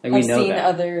 Like, I've we know seen that.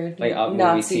 other Like,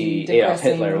 Nazi,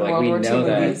 depressing Hitler. Like, World we War know II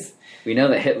that. movies. We know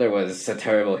that Hitler was a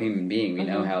terrible human being. We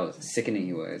know how sickening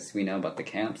he was. We know about the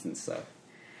camps and stuff.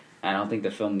 I don't think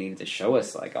the film needed to show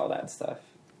us, like, all that stuff.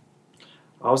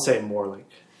 I'll say more like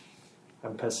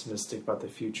I'm pessimistic about the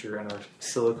future and our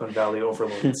Silicon Valley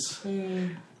overlords.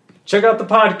 Check out the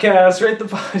podcast. Rate the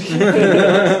podcast.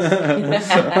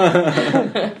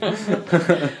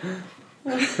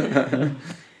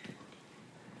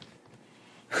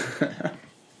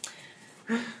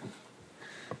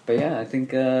 But yeah, I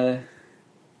think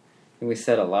we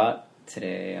said a lot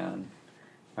today on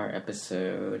our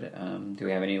episode. Do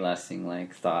we have any lasting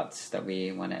like thoughts that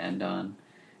we want to end on?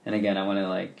 And again, I want to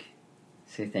like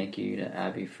say thank you to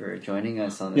Abby for joining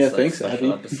us on this special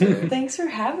Abby. episode. Thanks for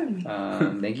having me.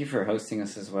 Thank you for hosting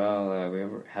us as well. We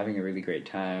were having a really great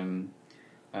time.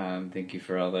 Thank you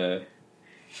for all the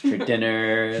for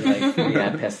dinner. Like we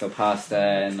had pesto pasta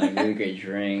and like really great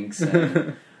drinks.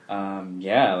 And,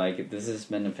 yeah, like this has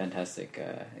been a fantastic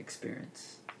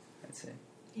experience, I'd say.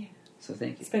 Yeah. So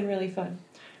thank you. It's been really fun.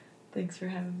 Thanks for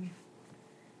having me.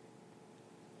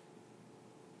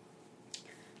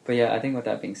 But yeah, I think with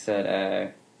that being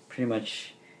said, pretty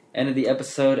much ended the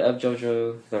episode of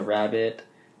JoJo the Rabbit.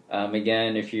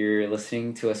 Again, if you're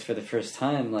listening to us for the first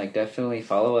time, like definitely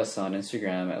follow us on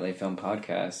Instagram at Layfilm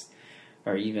Podcast,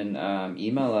 or even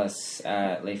email us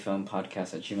at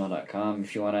layfilmpodcast@gmail.com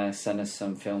if you want to send us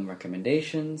some film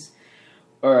recommendations,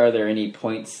 or are there any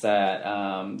points that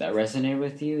that resonate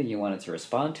with you and you wanted to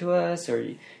respond to us, or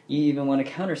you even want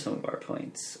to counter some of our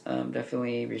points.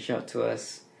 Definitely reach out to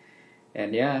us.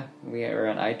 And yeah, we are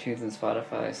on iTunes and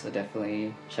Spotify, so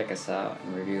definitely check us out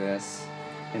and review us.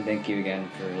 And thank you again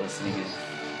for listening in.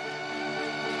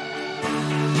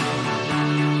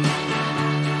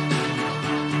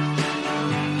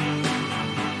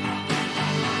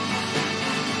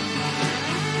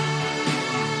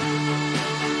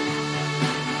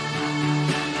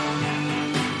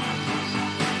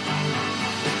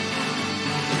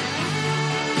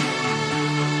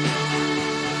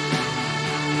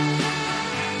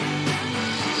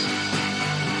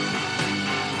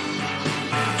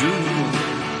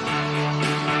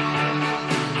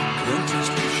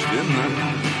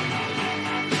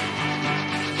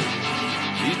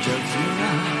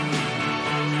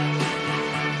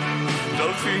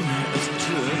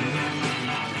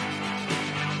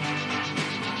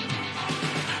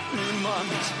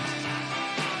 Niemand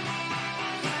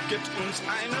gibt uns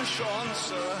eine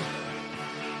Chance.